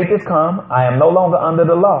 Now that faith has come, I am no longer under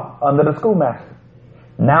the law, under the schoolmaster.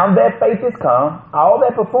 Now that faith has come, all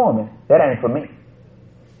that performing, that ain't for me.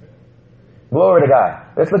 Glory to God.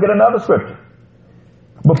 Let's look at another scripture.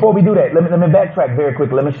 Before we do that, let me backtrack very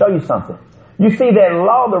quickly. Let me show you something. You see that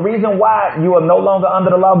law, the reason why you are no longer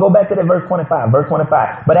under the law, go back to that verse 25. Verse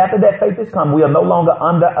 25. But after that faith has come, we are no longer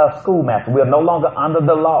under a schoolmaster. We are no longer under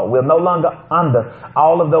the law. We are no longer under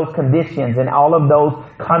all of those conditions and all of those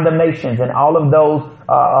condemnations and all of those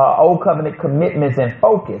old covenant commitments and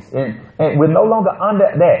focus. And we're no longer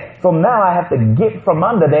under that. So now I have to get from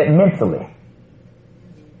under that mentally.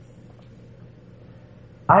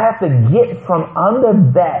 I have to get from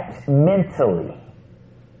under that mentally.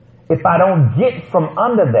 If I don't get from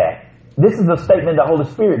under that, this is a statement the Holy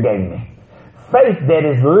Spirit gave me. Faith that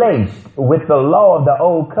is laced with the law of the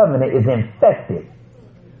old covenant is infected,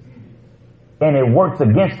 and it works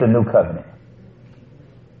against the new covenant.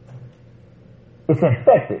 It's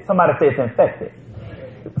infected. Somebody say it's infected.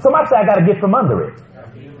 Somebody say I got to get from under it.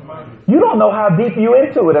 You don't know how deep you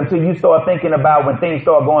into it until you start thinking about when things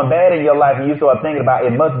start going bad in your life, and you start thinking about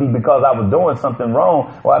it must be because I was doing something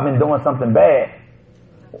wrong or I've been doing something bad.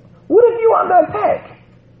 What if you under attack?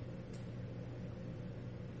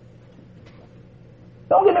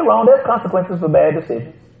 Don't get me wrong, there's consequences for bad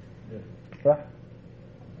decisions.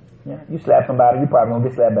 Yeah. You slap somebody, you probably gonna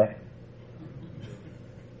get slapped back.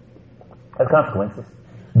 There's consequences.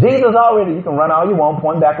 Jesus already, you can run all you want,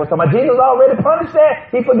 point back with somebody. Jesus already punished that.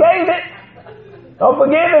 He forgave it. Don't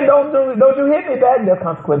forgive it. Don't you hit me back. There's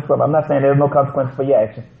consequences for it. I'm not saying there's no consequences for your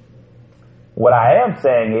action. What I am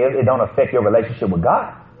saying is it don't affect your relationship with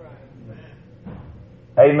God.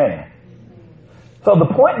 Amen. So the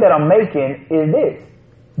point that I'm making is this,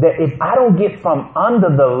 that if I don't get from under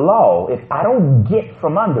the law, if I don't get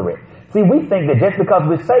from under it, see, we think that just because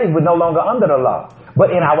we're saved, we're no longer under the law.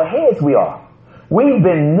 But in our heads, we are. We've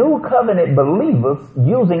been new covenant believers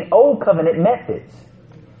using old covenant methods.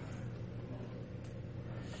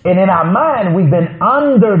 And in our mind, we've been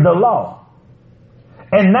under the law.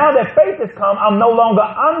 And now that faith has come, I'm no longer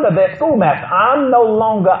under that schoolmaster. I'm no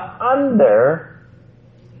longer under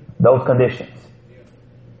those conditions.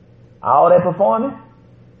 All that performing,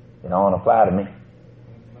 it don't apply to me.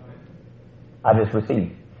 I just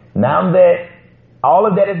receive. Now that all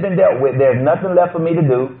of that has been dealt with, there's nothing left for me to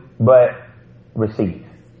do but receive.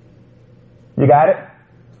 You got it?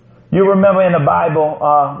 You remember in the Bible,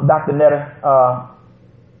 Dr. Netter,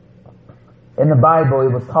 in the Bible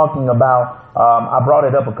it was talking about, I brought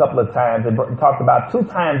it up a couple of times, it talked about 2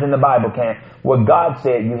 times in the Bible camp where God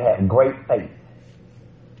said you have great faith.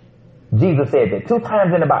 Jesus said that 2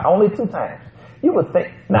 times in the Bible, only 2 times. You would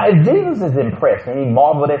think, now if Jesus is impressed and he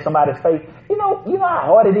marveled at somebody's faith, you know how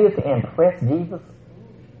hard it is to impress Jesus?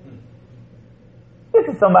 This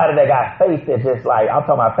is somebody that got faith that's just like, I'm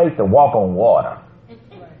talking about faith to walk on water.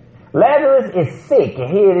 Lazarus is sick and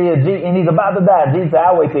here it is, and he's about to die. Jesus said,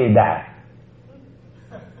 I'll wait till he dies.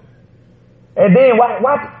 And then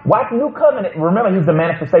watch New Covenant. Remember, he's the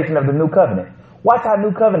manifestation of the New Covenant. Watch how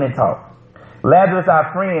New Covenant talks. Lazarus,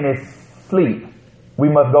 our friend, is asleep. We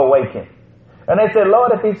must go wake him. And they said,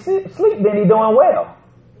 Lord, if he's asleep, then he's doing well.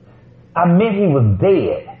 I meant he was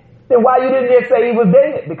dead. Then why you didn't just say he was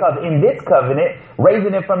dead? Because in this covenant,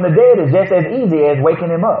 raising him from the dead is just as easy as waking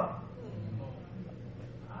him up.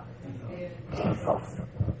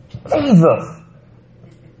 Jesus.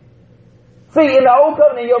 See, in the old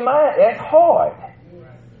covenant, in your mind, that's hard.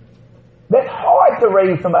 That's hard to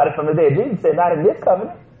raise somebody from the dead. Jesus said, not in this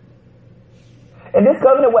covenant. In this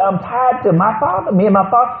covenant where I'm tied to my Father, me and my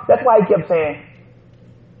Father, that's why he kept saying,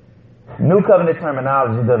 New covenant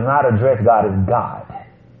terminology does not address God as God.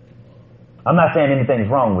 I'm not saying anything's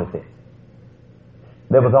wrong with it.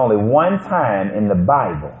 There was only one time in the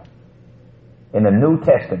Bible, in the New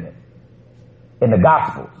Testament, in the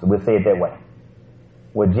Gospels, we'll say it that way,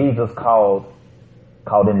 where Jesus called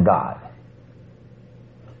him God.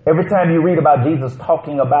 Every time you read about Jesus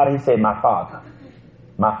talking about it, he said, my Father,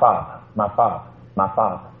 my Father, my Father, my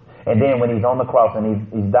Father. And then when he's on the cross and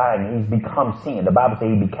he's dying, he's become sin. The Bible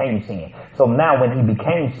says he became sin. So now when he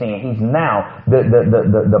became sin, he's now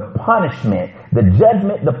the punishment, the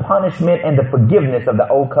judgment, the punishment, and the forgiveness of the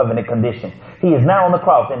old covenant conditions. He is now on the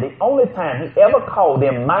cross. And the only time he ever called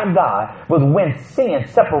him my God was when sin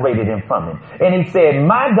separated him from him. And he said,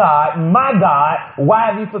 my God, why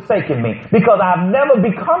have you forsaken me? Because I've never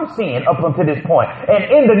become sin up until this point. And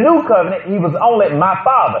in the new covenant, he was only my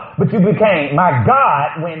Father. But you became my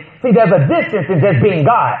God when, see, there's a distance in just being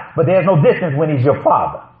God, but there's no distance when he's your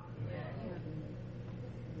Father.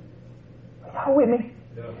 Y'all with me?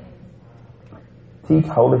 Teach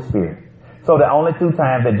Holy Spirit. So the only two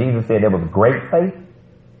times that Jesus said there was great faith,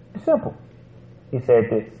 it's simple. He said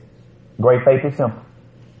this. Great faith is simple.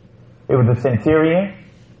 It was the centurion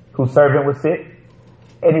whose servant was sick.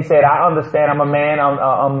 And he said, I understand I'm a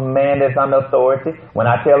man that's under authority. When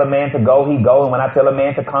I tell a man to go, he go. And when I tell a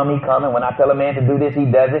man to come, he come. And when I tell a man to do this, he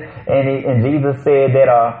does it. And Jesus said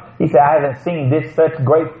that, he said, I haven't seen such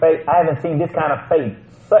great faith. I haven't seen this kind of faith,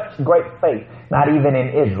 such great faith, not even in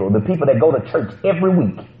Israel. The people that go to church every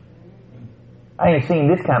week. I ain't seen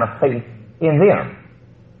this kind of faith in them.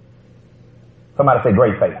 Somebody say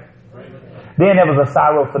great faith. Then there was a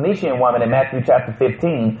Syrophoenician woman in Matthew chapter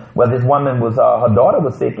 15 where this woman was, her daughter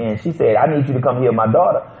was sick and she said, I need you to come heal my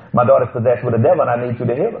daughter. My daughter's possessed with a devil and I need you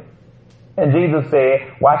to heal her. And Jesus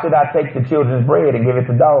said, why should I take the children's bread and give it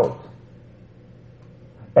to dogs?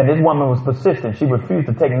 And this woman was persistent. She refused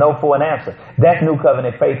to take no for an answer. That's new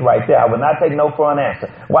covenant faith right there. I will not take no for an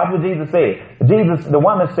answer. Watch what Jesus said. The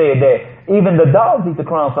woman said that even the dogs eat the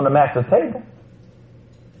crumbs from the master's table.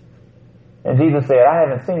 And Jesus said, I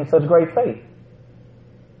haven't seen such great faith.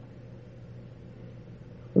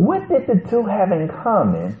 What did the two have in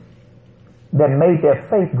common that made their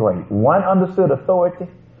faith great? One understood authority.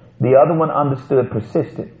 The other one understood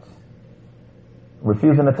persistence.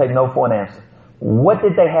 Refusing to take no for an answer. What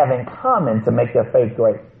did they have in common to make their faith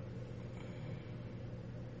great?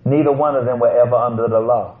 Neither one of them were ever under the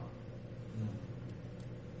law.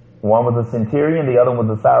 One was a centurion, the other was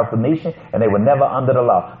a Syrophoenician, and they were never under the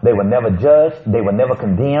law. They were never judged. They were never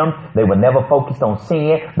condemned. They were never focused on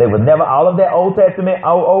sin. They were never, all of that Old Testament,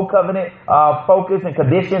 Old Covenant focus and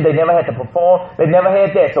condition, they never had to perform. They never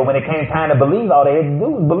had that. So when it came time to believe, all they had to do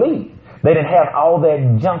was believe. They didn't have all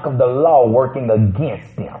that junk of the law working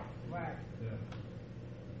against them.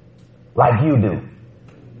 Like you do.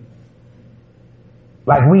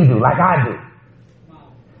 Like we do. Like I do.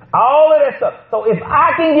 All of that stuff. So if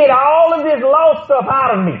I can get all of this law stuff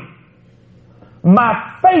out of me,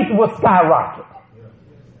 my faith will skyrocket.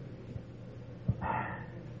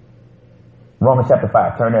 Romans chapter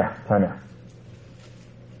 5. Turn there.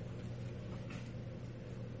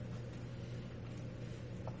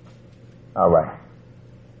 All right.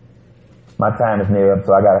 My time is near up,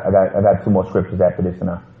 so I got two more scriptures after this, and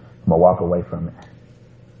I'm gonna walk away from it.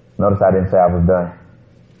 Notice I didn't say I was done.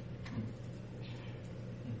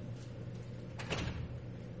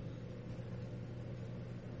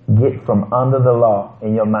 Get from under the law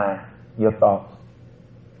in your mind, your thoughts.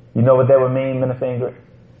 You know what that would mean, Minister Ingrid?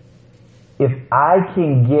 If I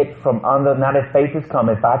can get from under, now that faith has come,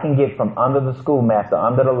 if I can get from under the schoolmaster,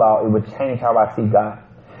 under the law, it would change how I see God.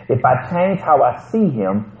 If I change how I see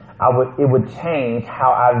him, it would change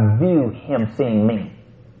how I view him seeing me.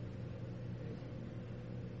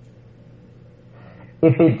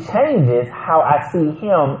 If it changes how I see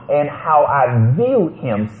him and how I view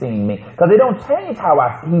him seeing me. Because it don't change how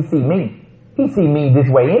he see me. He see me this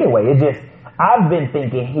way anyway. It's just, I've been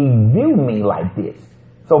thinking he viewed me like this.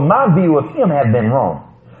 So my view of him has been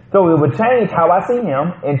wrong. So it would change how I see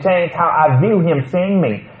him and change how I view him seeing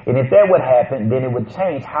me. And if that would happen, then it would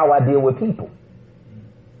change how I deal with people.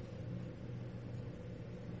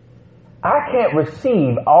 I can't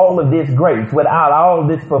receive all of this grace without all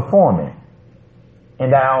this performing.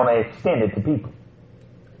 And I want to extend it to people.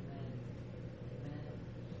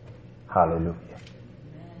 Hallelujah.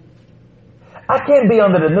 I can't be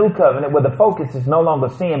under the new covenant where the focus is no longer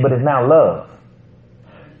sin, but is now love.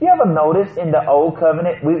 You ever notice in the old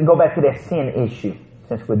covenant, we go back to that sin issue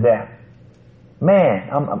since we're there. Man,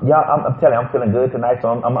 I'm telling you, I'm feeling good tonight, so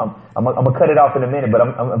I'm gonna cut it off in a minute, but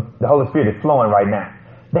the Holy Spirit is flowing right now.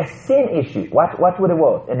 That sin issue, watch what it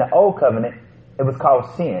was. In the old covenant, it was called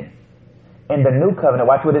sin. In the new covenant,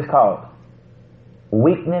 watch what it's called.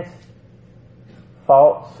 Weakness,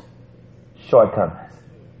 faults, shortcomings.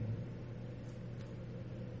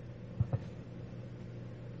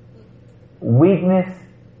 Weakness,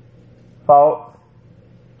 faults,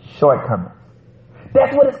 shortcomings.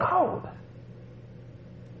 That's what it's called.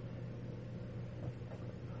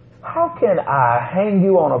 How can I hang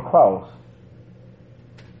you on a cross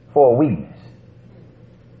for a weakness?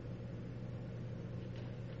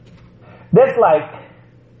 That's like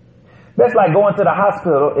going to the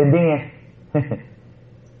hospital and then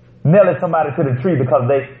nailing somebody to the tree because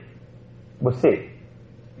they were sick.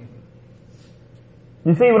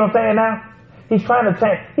 You see what I'm saying now? He's trying to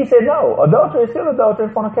change. He said, no, adultery is still adultery,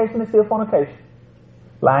 fornication is still fornication.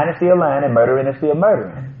 Lying is still lying, and murdering is still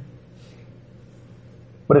murdering.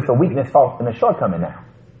 But it's a weakness, fault, and a shortcoming now.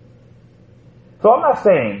 So I'm not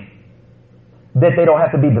saying that they don't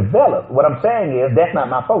have to be developed. What I'm saying is that's not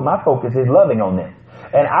my focus. My focus is loving on them.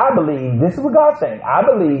 And I believe, this is what God's saying, I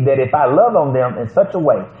believe that if I love on them in such a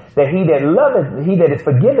way that he that is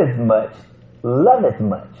forgiveth much, loveth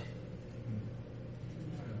much.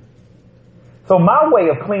 So my way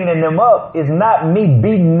of cleaning them up is not me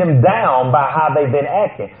beating them down by how they've been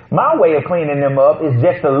acting. My way of cleaning them up is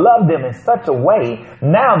just to love them in such a way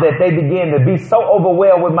now that they begin to be so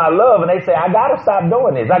overwhelmed with my love and they say, I got to stop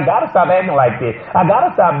doing this. I got to stop acting like this. I got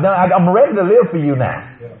to stop doing. I'm ready to live for you now.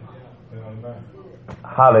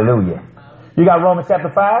 Hallelujah. You got Romans chapter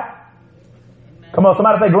 5? Come on,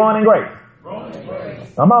 somebody say growing in grace.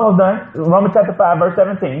 I'm almost done. Romans chapter 5 verse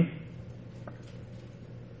 17.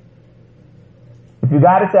 If you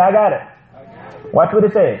got it, say, I got it. Watch what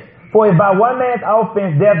it says. For if by one man's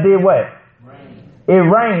offense death did what? It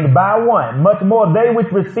reigned by one. Much more they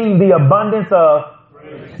which receive the abundance of,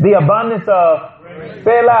 say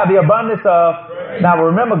it loud, the abundance of. Now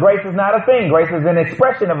remember, grace is not a thing. Grace is an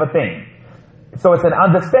expression of a thing. So it's an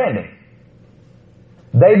understanding.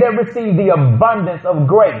 They that receive the abundance of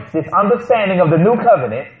grace, this understanding of the new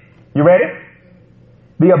covenant. You ready?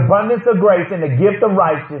 The abundance of grace and the gift of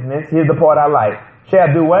righteousness. Here's the part I like.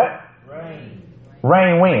 Shall do what?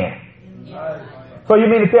 Rain when? So you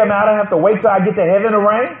mean to tell me I don't have to wait till I get to heaven to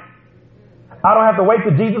reign? I don't have to wait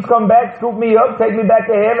till Jesus come back, scoop me up, take me back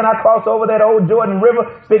to heaven. I cross over that old Jordan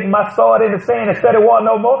River, stick my sword in the sand and study war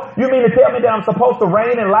no more. You mean to tell me that I'm supposed to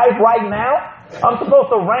reign in life right now? I'm supposed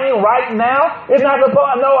to reign right now? It's not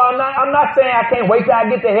supposed. No, I'm not saying I can't wait till I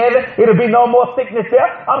get to heaven. It'll be no more sickness there.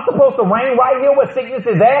 I'm supposed to reign right here where sickness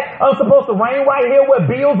is at. I'm supposed to reign right here where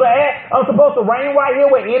bills are at. I'm supposed to reign right here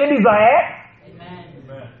where enemies are at.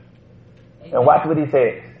 Amen. And watch what he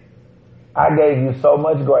says. I gave you so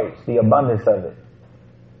much grace, the abundance of it.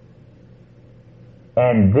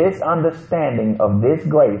 And this understanding of this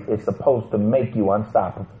grace is supposed to make you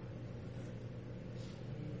unstoppable.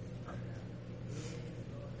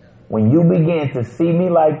 When you begin to see me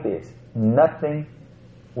like this, nothing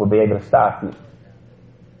will be able to stop you.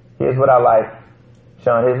 Here's what I like.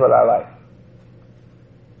 Sean, here's what I like.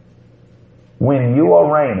 When you are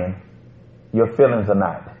reigning, your feelings are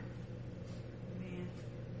not.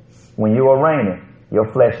 When you are reigning, your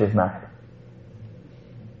flesh is not.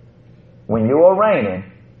 When you are reigning,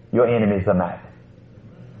 your enemies are not.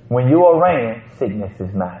 When you are reigning, sickness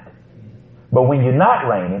is not. But when you're not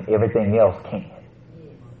reigning, everything else can.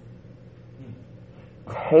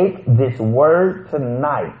 Take this word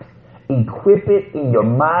tonight, equip it in your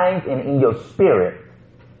mind and in your spirit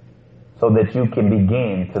so that you can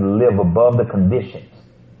begin to live above the conditions.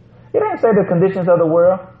 It ain't say the conditions of the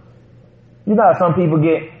world. You know how some people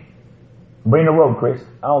get, bring the rope, Chris.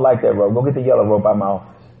 I don't like that rope. Go get the yellow rope out of my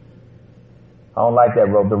office. I don't like that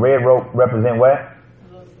rope. The red rope represent what?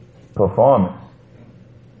 Performance.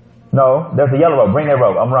 No, there's the yellow rope. Bring that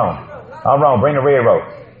rope. I'm wrong. Bring the red rope.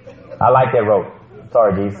 I like that rope.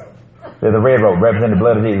 Sorry, Jesus. There's a red rope. Represent the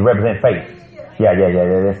blood of Jesus. Represent faith. Yeah.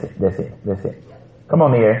 That's it. Come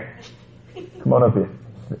on here. Come on up here.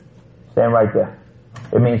 Stand right there.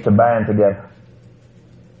 It means to bind together.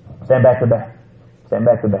 Stand back to back. Stand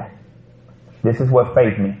back to back. This is what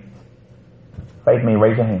faith means. Faith means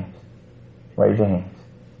raise your hands. Raise your hands.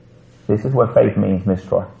 This is what faith means, Miss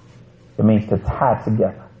Troy. It means to tie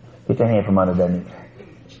together. Get your hand from under that knee.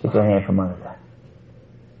 Get your hand from under that.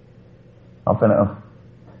 I'm finna,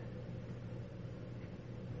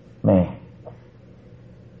 man.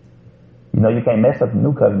 You know you can't mess up the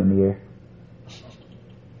new covenant in the air.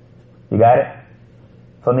 You got it?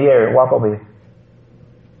 From the area, walk over here.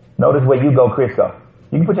 Notice where you go, Chris go.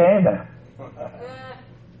 You can put your hand down.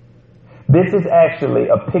 This is actually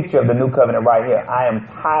a picture of the new covenant right here. I am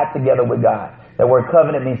tied together with God. That word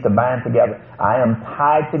covenant means to bind together. I am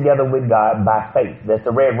tied together with God by faith. That's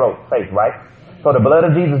the red rope, faith, right? So the blood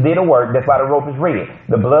of Jesus did a work. That's why the rope is red.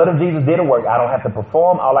 The blood of Jesus did a work. I don't have to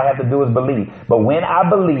perform. All I have to do is believe. But when I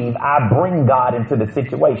believe, I bring God into the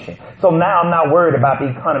situation. So now I'm not worried about the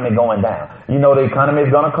economy going down. You know, the economy is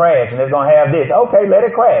going to crash and it's going to have this. Okay, let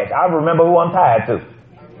it crash. I remember who I'm tied to.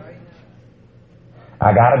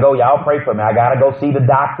 I gotta go. Y'all pray for me. I gotta go see the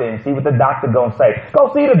doctor and see what the doctor gonna say.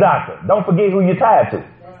 Go see the doctor. Don't forget who you're tied to.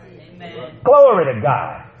 Amen. Glory to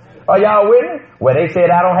God. Are y'all with me? Well, they said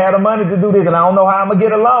I don't have the money to do this and I don't know how I'm gonna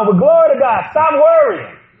get along. But glory to God. Stop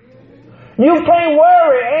worrying. You can't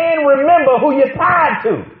worry and remember who you're tied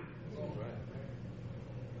to.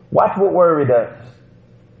 Watch what worry does.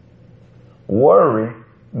 Worry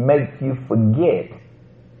makes you forget,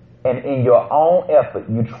 and in your own effort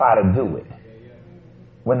you try to do it.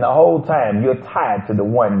 When the whole time you're tied to the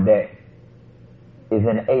one that is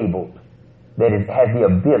enabled, that has the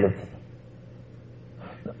ability.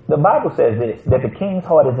 The Bible says this, that the king's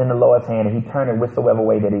heart is in the Lord's hand and he turn it whithersoever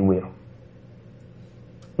way that he will.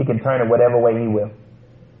 He can turn it whatever way he will.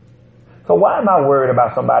 So why am I worried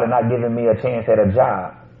about somebody not giving me a chance at a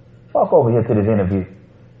job? Walk over here to this interview.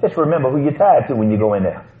 Just remember who you're tied to when you go in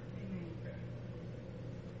there.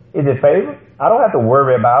 Is it favor? I don't have to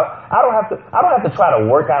worry about. I don't have to try to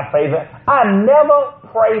work out favor. I never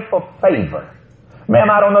pray for favor.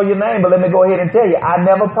 Ma'am, I don't know your name, but let me go ahead and tell you, I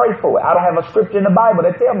never pray for it. I don't have a scripture in the Bible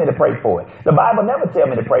that tell me to pray for it. The Bible never tell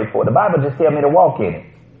me to pray for it. The Bible just tell me to walk in it.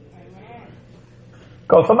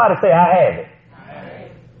 Because somebody say, I have it.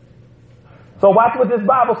 So watch what this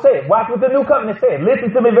Bible says. Watch what the new covenant says.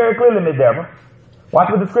 Listen to me very clearly, Ms. Deborah.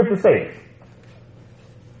 Watch what the scripture says.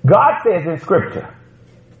 God says in scripture,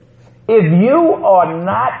 if you are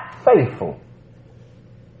not faithful,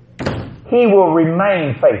 he will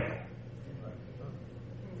remain faithful.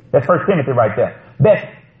 That's 1 Timothy right there. That's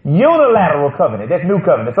unilateral covenant. That's new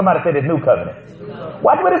covenant. Somebody said it's new covenant.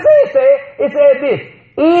 Watch what it says. It said this.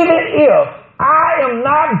 Even if I am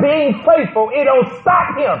not being faithful, it don't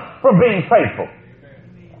stop him from being faithful.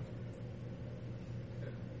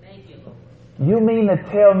 Thank you. You mean to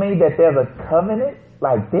tell me that there's a covenant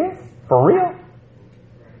like this? For real?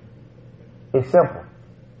 It's simple.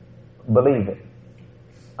 Believe it.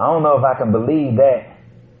 I don't know if I can believe that.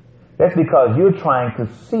 That's because you're trying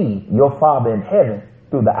to see your Father in heaven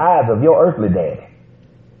through the eyes of your earthly daddy.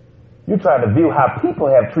 You're trying to view how people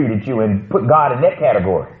have treated you and put God in that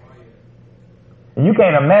category. And you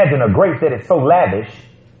can't imagine a grace that is so lavish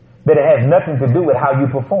that it has nothing to do with how you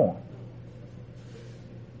perform.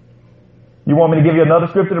 You want me to give you another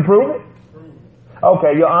scripture to prove it?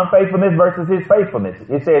 Okay, your unfaithfulness versus his faithfulness.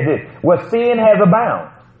 It says this, where sin has abound.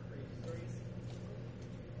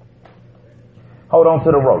 Hold on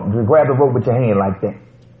to the rope. Just grab the rope with your hand like that.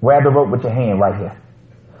 Grab the rope with your hand right here.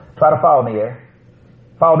 Try to fall in the air.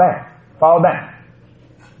 Fall down. Fall down.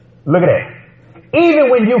 Look at that.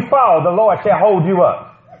 Even when you fall, the Lord shall hold you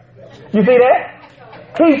up. You see that?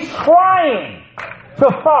 He's trying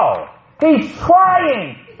to fall. He's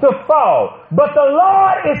trying to fall. But the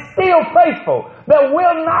Lord is still faithful, that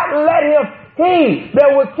will not let him. He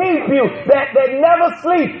that will keep you, that never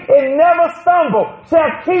sleep and never stumble,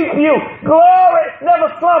 shall keep you. Glory,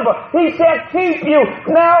 never slumber. He shall keep you.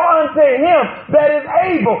 Now unto him that is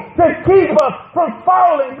able to keep us from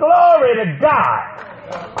falling. Glory to God.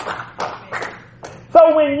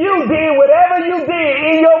 So when you did whatever you did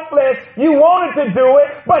in your flesh, you wanted to do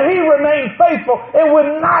it, but he remained faithful and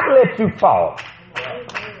would not let you fall.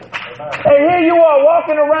 And here you are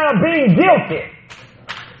walking around being guilty.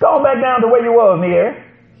 Go back down to where you was, Mary.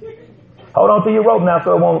 Hold on to your rope now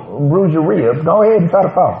so it won't bruise your ribs. Go ahead and try to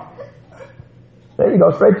fall. There you go.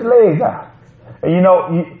 Stretch your legs out. And you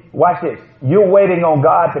know, watch this. You're waiting on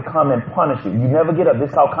God to come and punish you. You never get up. This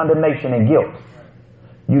is called condemnation and guilt.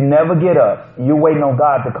 You never get up. You're waiting on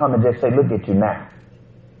God to come and just say, look at you now.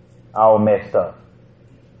 All messed up.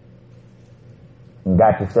 You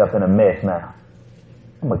got yourself in a mess now.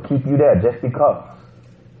 I'm going to keep you there just because.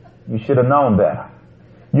 You should have known better.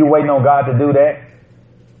 You waiting on God to do that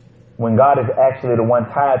when God is actually the one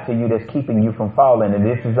tied to you that's keeping you from falling. And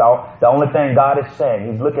this is all the only thing God is saying.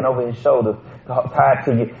 He's looking over his shoulder, tied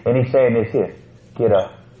to you, and he's saying this here. Get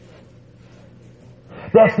up.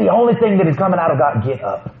 That's the only thing that is coming out of God. Get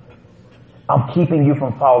up. I'm keeping you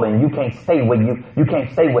from falling. You can't stay where you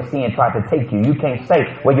can't stay where sin tried to take you. You can't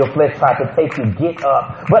stay where your flesh tried to take you. Get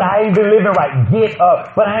up. But I ain't been living right. Get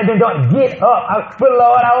up. But I ain't been doing. Get up. But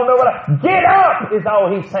Lord, I don't know what. Get up is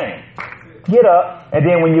all he's saying. Get up. And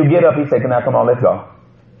then when you get up, he said, "Now come on, let's go."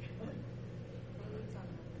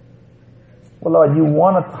 Well, Lord, you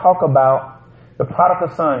want to talk about the prodigal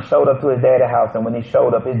son showed up to his daddy's house, and when he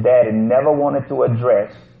showed up, his daddy never wanted to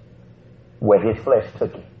address where his flesh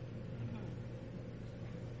took him.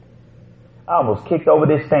 I almost kicked over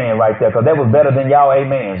this stand right there because that was better than y'all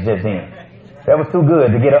amens just then. That was too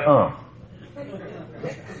good to get a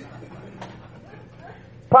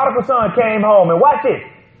Prodigal son came home, and watch it.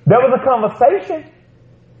 There was a conversation.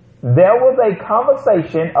 There was a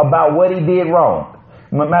conversation about what he did wrong.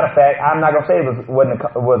 Matter of fact, I'm not going to say it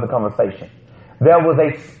was a conversation. There was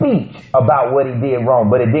a speech about what he did wrong,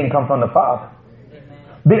 but it didn't come from the father.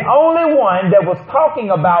 The only one that was talking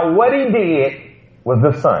about what he did was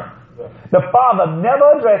the son. The father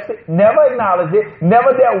never addressed it, never acknowledged it,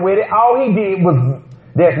 never dealt with it. All he did was,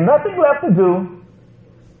 there's nothing left to do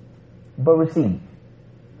but receive.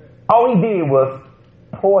 All he did was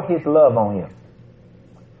pour his love on him.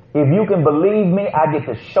 If you can believe me, I get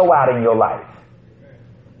to show out in your life.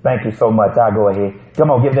 Thank you so much. I'll go ahead. Come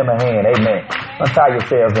on, give them a hand. Amen. Untie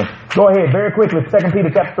yourselves and go ahead very quickly. 2 Peter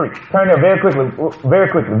chapter 3. Turn there very quickly. Very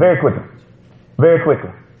quickly. Very quickly. Very quickly.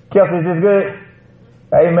 Kelsey, is this good?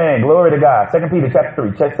 Amen. Glory to God. 2 Peter chapter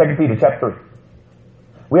 3. 2 Peter chapter 3.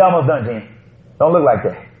 We almost done, Jen. Don't look like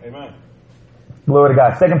that. Amen. Glory to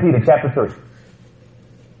God. 2 Peter chapter 3.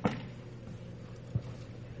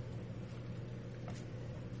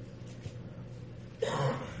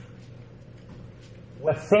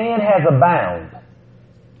 Where sin has abounded.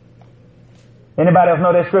 Anybody else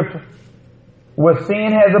know that scripture? Where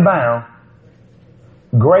sin has abounded,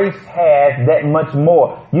 grace has that much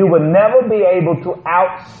more. You will never be able to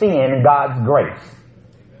out-sin God's grace.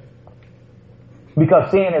 Because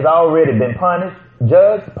sin has already been punished,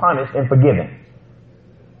 judged, punished, and forgiven.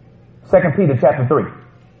 2 Peter chapter 3.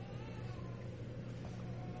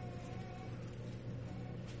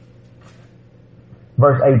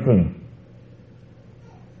 Verse 18.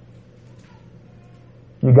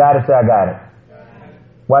 You got it, say I got it.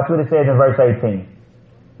 Watch what it says in verse 18.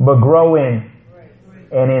 But grow in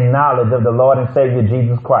and in knowledge of the Lord and Savior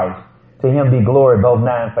Jesus Christ. To him be glory both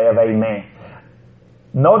now and forever. Amen.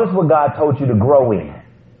 Notice what God told you to grow in.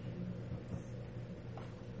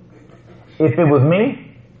 If it was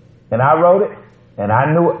me and I wrote it and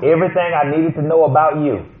I knew everything I needed to know about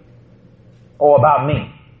you or about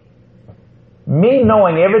me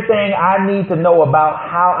knowing everything I need to know about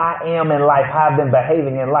how I am in life, how I've been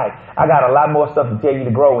behaving in life, I got a lot more stuff to tell you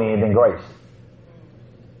to grow in than grace.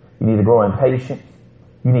 You need to grow in patience.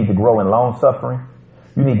 You need to grow in long suffering.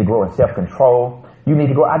 You need to grow in self-control. You need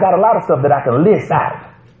to grow. I got a lot of stuff that I can list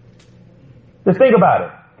out. Just think about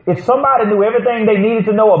it. If somebody knew everything they needed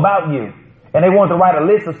to know about you and they wanted to write a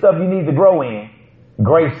list of stuff you need to grow in,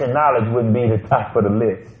 grace and knowledge wouldn't be the top of the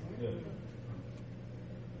list.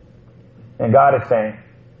 And God is saying,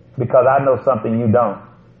 because I know something you don't.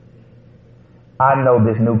 I know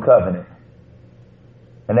this new covenant.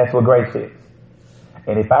 And that's what grace is.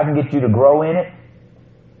 And if I can get you to grow in it,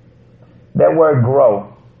 that word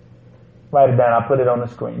grow, write it down, I'll put it on the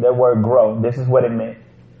screen. That word grow, this is what it meant.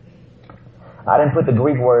 I didn't put the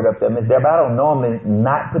Greek word up there, Miss Deborah. I don't normally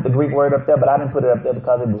not put the Greek word up there, but I didn't put it up there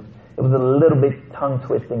because it was a little bit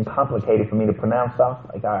tongue-twisting, complicated for me to pronounce off.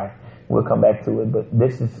 Like, all right. We'll come back to it, but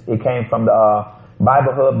it came from the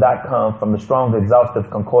BibleHub.com, from the Strong's Exhaustive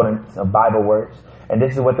Concordance of Bible Words. And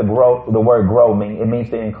this is what the word grow means. It means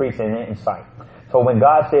to increase in insight. So when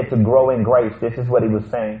God said to grow in grace, this is what he was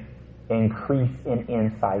saying. Increase in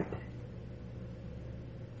insight.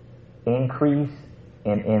 Increase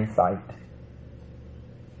in insight.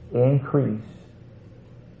 Increase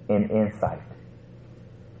in insight.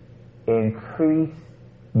 Increase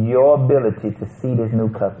your ability to see this new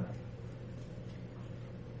covenant.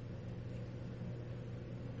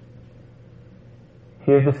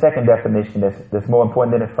 Here's the second definition that's more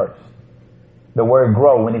important than the first. The word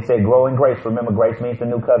grow, when he said grow in grace, remember grace means the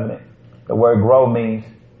new covenant. The word grow means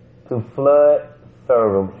to flood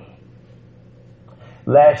thoroughly.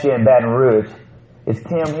 Last year in Baton Rouge, is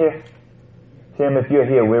Tim here? Tim, if you're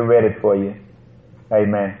here, we're ready for you.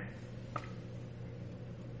 Amen.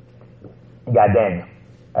 You got Daniel.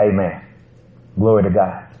 Amen. Glory to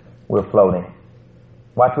God. We're floating.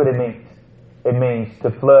 Watch what it means. It means to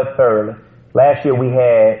flood thoroughly. Last year we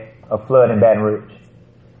had a flood in Baton Rouge.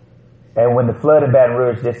 And when the flood in Baton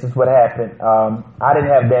Rouge, this is what happened. I didn't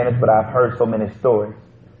have damage, but I've heard so many stories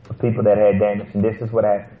of people that had damage, and this is what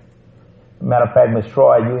happened. Matter of fact, Miss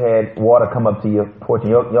Troy, you had water come up to your porch,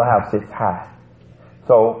 and your house sits high.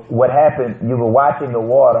 So what happened, you were watching the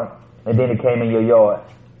water, and then it came in your yard.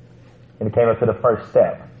 And it came up to the first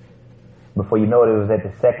step. Before you know it, it was at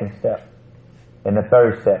the second step and the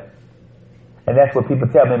third step. And that's what people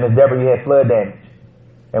tell me, Miss Deborah, you had flood damage.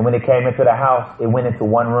 And when it came into the house, it went into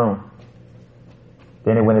one room.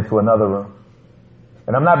 Then it went into another room.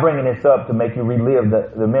 And I'm not bringing this up to make you relive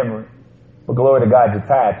the memory. But glory to God, you're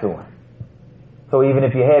tied to Him. So even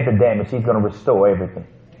if you had the damage, He's going to restore everything.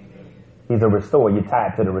 He's a restorer. You're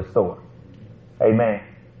tied to the restorer. Amen.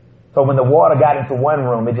 So when the water got into one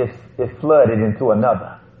room, it flooded into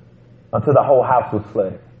another until the whole house was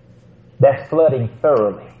flooded. That's flooding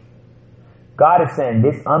thoroughly. God is saying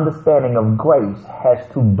this understanding of grace has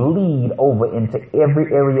to bleed over into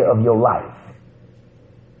every area of your life.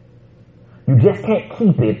 You just can't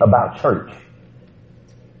keep it about church.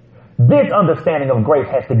 This understanding of grace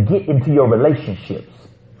has to get into your relationships,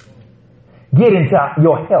 get into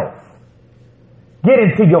your health, get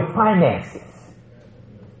into your finances.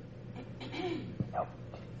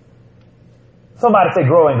 Somebody say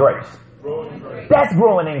grow in grace. That's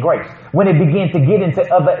growing in grace. When it begins to get into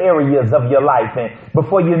other areas of your life, and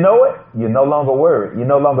before you know it, you're no longer worried. You're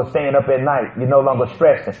no longer staying up at night. You're no longer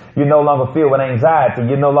stressing. You no longer feel with anxiety.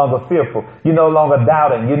 You're no longer fearful. You're no longer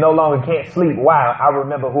doubting. You no longer can't sleep. Why? I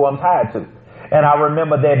remember who I'm tied to. And I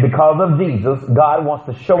remember that because of Jesus, God wants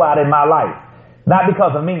to show out in my life. Not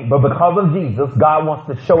because of me, but because of Jesus, God wants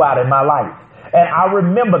to show out in my life. And I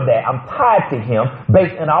remember that. I'm tied to Him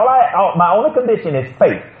based, and my only condition is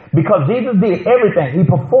faith. Because Jesus did everything. He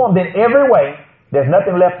performed in every way. There's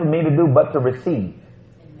nothing left for me to do but to receive.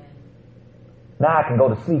 Amen. Now I can go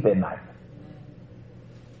to sleep at night.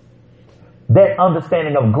 That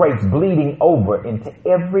understanding of grace bleeding over into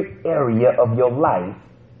every area of your life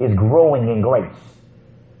is growing in grace.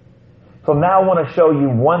 So now I want to show you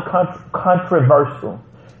one controversial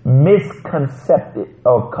misconception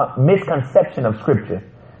of Scripture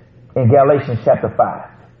in Galatians chapter 5.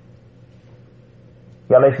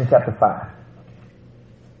 Galatians chapter 5.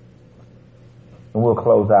 And we'll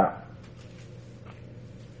close out.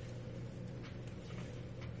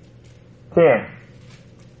 10.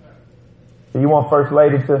 Do you want First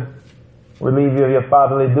Lady to relieve you of your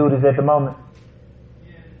fatherly duties at the moment?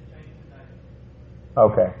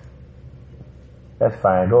 Okay. That's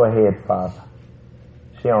fine. Go ahead, Father.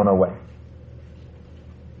 She on her way.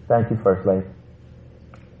 Thank you, First Lady.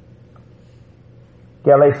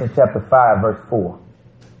 Galatians chapter 5, verse 4.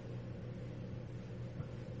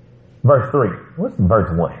 Verse 3. What's verse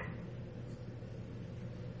 1?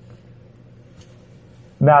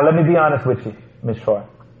 Now, let me be honest with you, Miss Troy.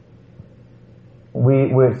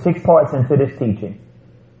 We're 6 parts into this teaching,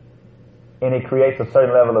 and it creates a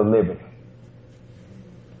certain level of liberty.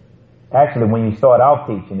 Actually, when you start off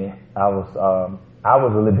teaching it, I was a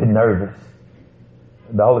little bit nervous.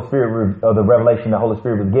 The Holy Spirit, or the revelation the Holy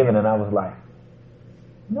Spirit was given, and I was like,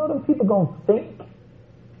 you know, them people gonna think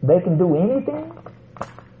they can do anything?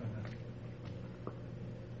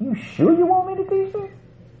 You sure you want me to teach this?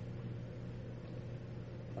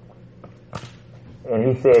 And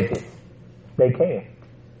he said this. They can.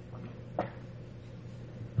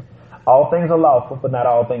 All things are lawful, but not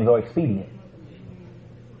all things are expedient.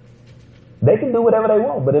 They can do whatever they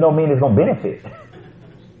want, but it don't mean it's going to benefit.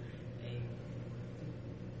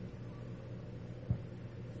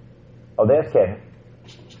 Oh, there's Kevin.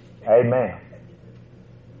 Amen.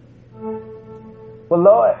 Well,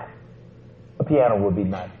 Lord, a piano would be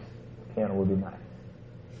nice. A piano would be nice.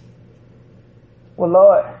 Well,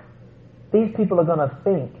 Lord, these people are going to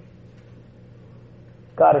think.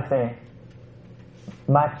 God is saying,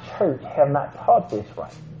 my church have not taught this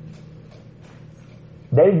right.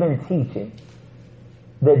 They've been teaching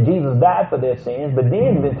that Jesus died for their sins, but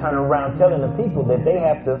then been turning around telling the people that they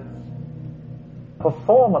have to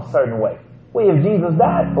perform a certain way. Well, if Jesus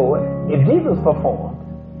died for it, if Jesus performed,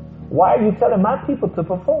 why are you telling my people to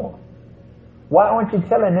perform? Why aren't you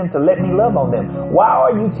telling them to let me love on them? Why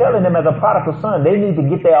are you telling them as a prodigal son they need to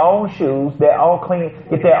get their own shoes, their own clean,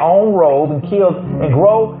 get their own robe and kill and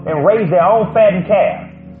grow and raise their own fattened calf?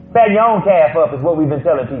 Fatten your own calf up is what we've been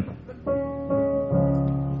telling people.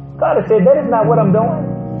 God has said, that is not what I'm doing.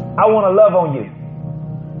 I want to love on you.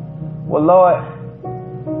 Well, Lord,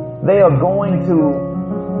 they are going to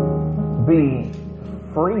be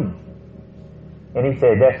free. And he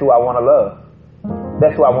said, that's who I want to love.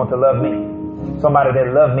 That's who I want to love me. Somebody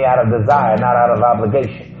that loves me out of desire, not out of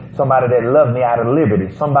obligation. Somebody that loves me out of liberty.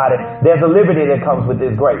 There's a liberty that comes with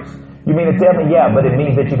this grace. You mean to tell me? Yeah, but it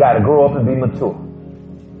means that you got to grow up and be mature.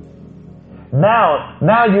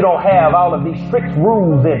 Now you don't have all of these strict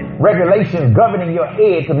rules and regulations governing your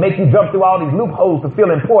head to make you jump through all these loopholes to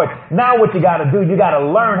feel important. Now what you got to do, you got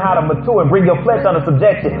to learn how to mature and bring your flesh under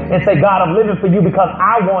subjection and say, God, I'm living for you because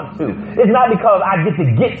I want to. It's not because I get to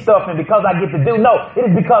get stuff and because I get to do. No,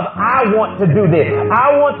 it is because I want to do this.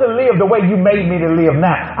 I want to live the way you made me to live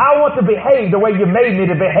now. I want to behave the way you made me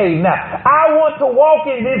to behave now. I want to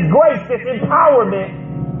walk in this grace, this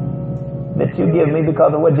empowerment that you give me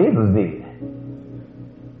because of what Jesus did.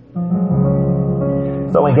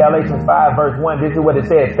 So in Galatians 5 verse 1, this is what it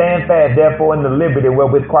says. Stand fast therefore in the liberty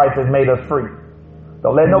wherewith Christ has made us free.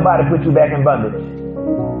 Don't let nobody put you back in bondage.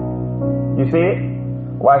 You see it?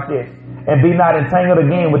 Watch this. And be not entangled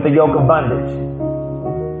again with the yoke of bondage.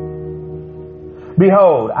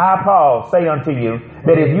 Behold, I Paul say unto you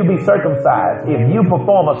that if you be circumcised, if you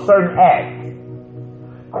perform a certain act,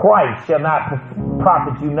 Christ shall not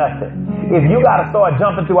profit you nothing. If you got to start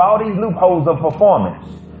jumping through all these loopholes of performance,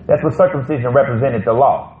 that's what circumcision represented, the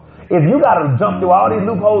law. If you got to jump through all these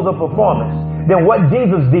loopholes of performance, then what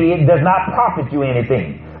Jesus did does not profit you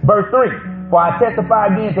anything. Verse 3, for I testify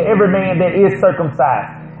again to every man that is circumcised,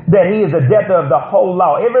 that he is a debtor of the whole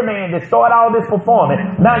law. Every man that started all this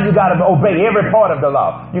performance, now you got to obey every part of the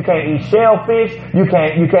law. You can't eat shellfish. It's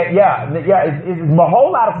a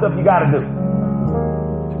whole lot of stuff you got to do.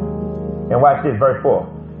 And watch this, verse 4.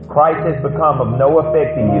 Christ has become of no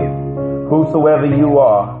effect to you, whosoever you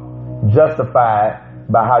are, justified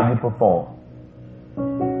by how you perform.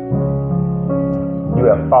 You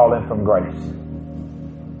have fallen from grace.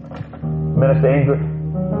 Minister Ingrid,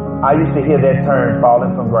 I used to hear that term,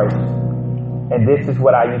 falling from grace. And this is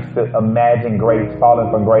what I used to imagine grace, falling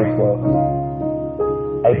from grace was.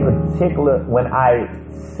 When I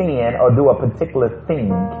sin or do a particular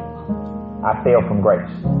thing, I fell from grace.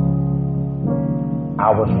 I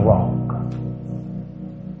was wrong.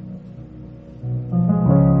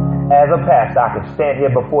 As a pastor, I could stand here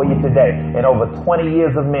before you today in over 20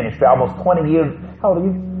 years of ministry, almost 20 years, how old are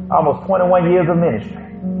you? Almost 21 years of ministry.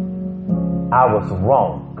 I was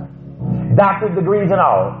wrong. Doctorate degrees and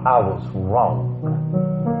all, I was wrong.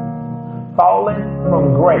 Falling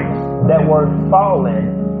from grace. That word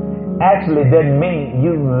fallen actually doesn't mean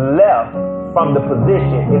you left from the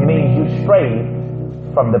position. It means you strayed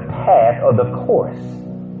from the path or the course.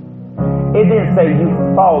 It didn't say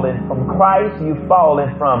you've fallen from Christ, you've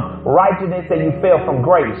fallen from righteousness, and you fell from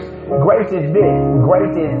grace. Grace is this.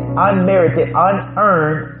 Grace is unmerited,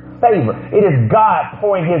 unearned favor. It is God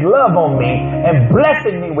pouring his love on me and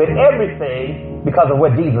blessing me with everything because of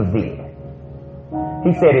what Jesus did.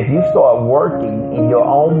 He said if you start working in your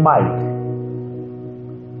own might,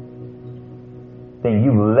 then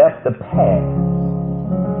you left the path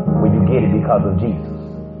where you get it because of Jesus.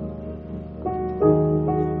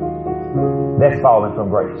 That's falling from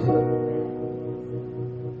grace.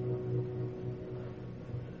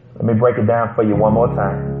 Let me break it down for you one more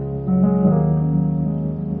time.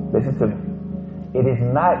 Listen to me. It is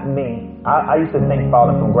not me. I used to think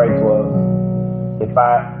falling from grace was if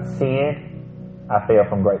I sinned, I fell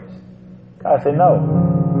from grace. God said no.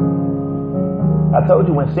 I told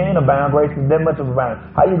you when sin abounds, grace is that much of a bound.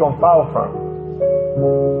 How you gonna fall from?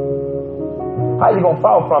 How you gonna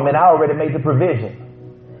fall from it? I already made the provision.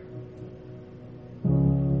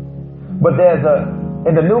 But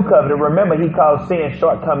in the new covenant, remember he calls sin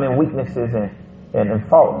shortcoming, weaknesses, and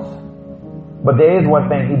faults. But there is one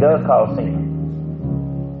thing he does call sin.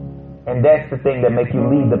 And that's the thing that makes you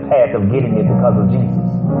leave the path of getting it because of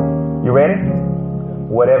Jesus. You ready?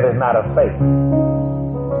 Whatever is not of faith.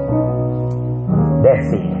 That's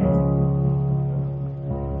sin.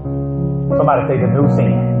 Somebody say the new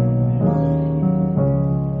sin.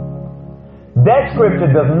 That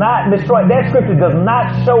scripture does not destroy. That scripture does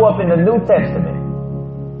not show up in the New Testament.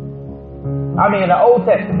 I mean, in the Old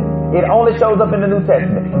Testament. It only shows up in the New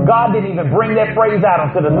Testament. God didn't even bring that phrase out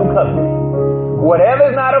until the New Covenant.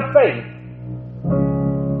 Whatever is not of faith.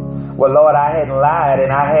 Well, Lord, I hadn't lied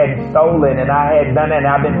and I hadn't stolen and I hadn't done that and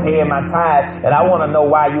I've been paying my tithe and I want to know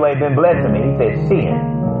why you ain't been blessing me. He said, sin.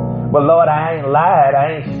 But Lord, I ain't lied,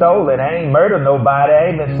 I ain't stolen, I ain't murdered nobody, I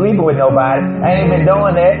ain't been sleeping with nobody, I ain't been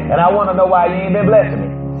doing that, and I want to know why you ain't been blessing me.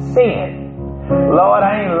 Sin. Lord,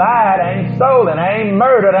 I ain't lied, I ain't stolen, I ain't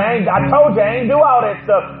murdered, I told you I ain't do all that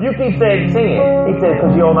stuff. You keep saying sin. He said,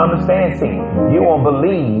 because you don't understand sin. You won't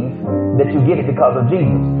believe that you get it because of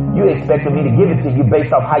Jesus. You expected me to give it to you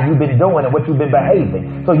based off how you've been doing and what you've been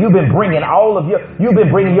behaving. So you've been bringing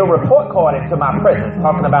your report card into my presence,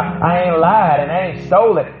 talking about I ain't lied and I ain't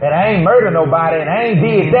stolen and I ain't murdered nobody and I ain't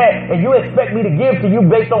did that. And you expect me to give to you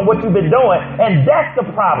based on what you've been doing. And that's the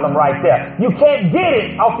problem right there. You can't get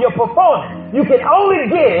it off your performance. You can only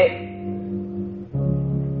get it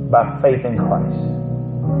by faith in Christ.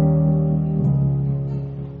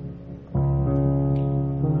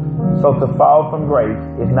 So to fall from grace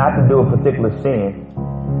is not to do a particular sin.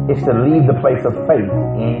 It's to leave the place of faith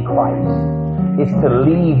in Christ. It's to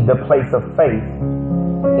leave the place of faith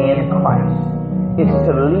in Christ. It's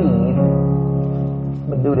to leave. I'm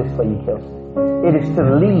going to do this for you, Kelsey. It is to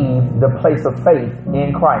leave the place of faith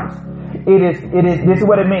in Christ. This is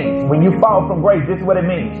what it means. When you fall from grace, this is what it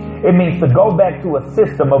means. It means to go back to a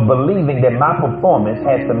system of believing that my performance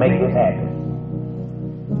has to make this happen.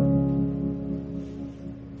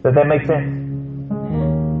 Does that make sense?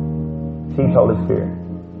 Teach Holy Spirit.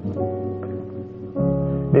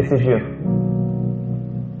 This is you.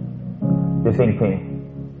 This ink pen.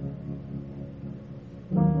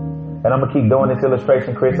 And I'm going to keep doing this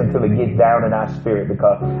illustration, Chris, until it gets down in our spirit,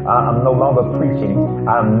 because I'm no longer preaching.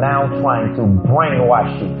 I'm now trying to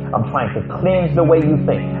brainwash you. I'm trying to cleanse the way you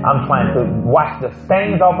think. I'm trying to wash the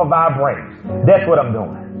stains off of our brains. That's what I'm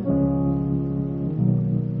doing.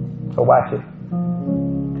 So watch it.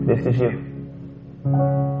 This is you.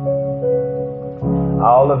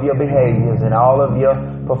 All of your behaviors and all of your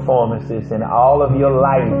performances and all of your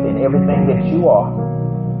life and everything that you are,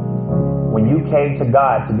 when you came to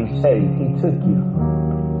God to be saved, He took you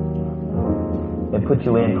and put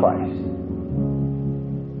you in Christ.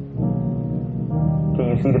 Can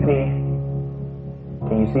you see the pen?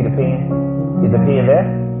 Can you see the pen? Is the pen there?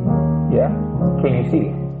 Yeah. Can you see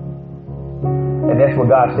it? And that's what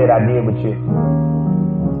God said I did with you.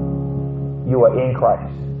 You are in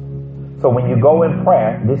Christ. So when you go in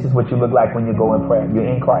prayer, this is what you look like when you go in prayer. You're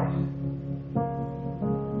in Christ.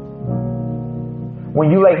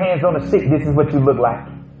 When you lay hands on the sick, this is what you look like.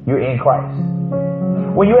 You're in Christ.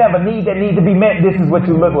 When you have a need that needs to be met, this is what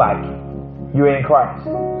you look like. You're in Christ.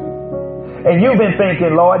 And you've been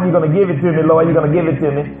thinking, Lord, you're going to give it to me. Lord, you're going to give it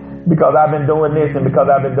to me because I've been doing this and because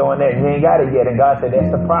I've been doing that. And you ain't got it yet. And God said,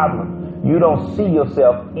 that's the problem. You don't see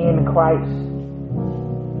yourself in Christ.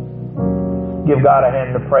 Give God a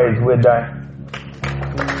hand of praise. We're done.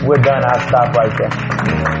 We're done. I'll stop right there.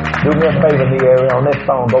 Do me a favor, the area on this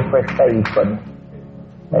phone. Go press save for me.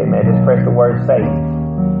 Amen. Just press the word save.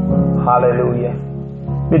 Hallelujah.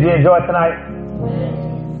 Did you enjoy tonight?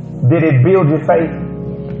 Did it build your faith?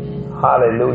 Hallelujah.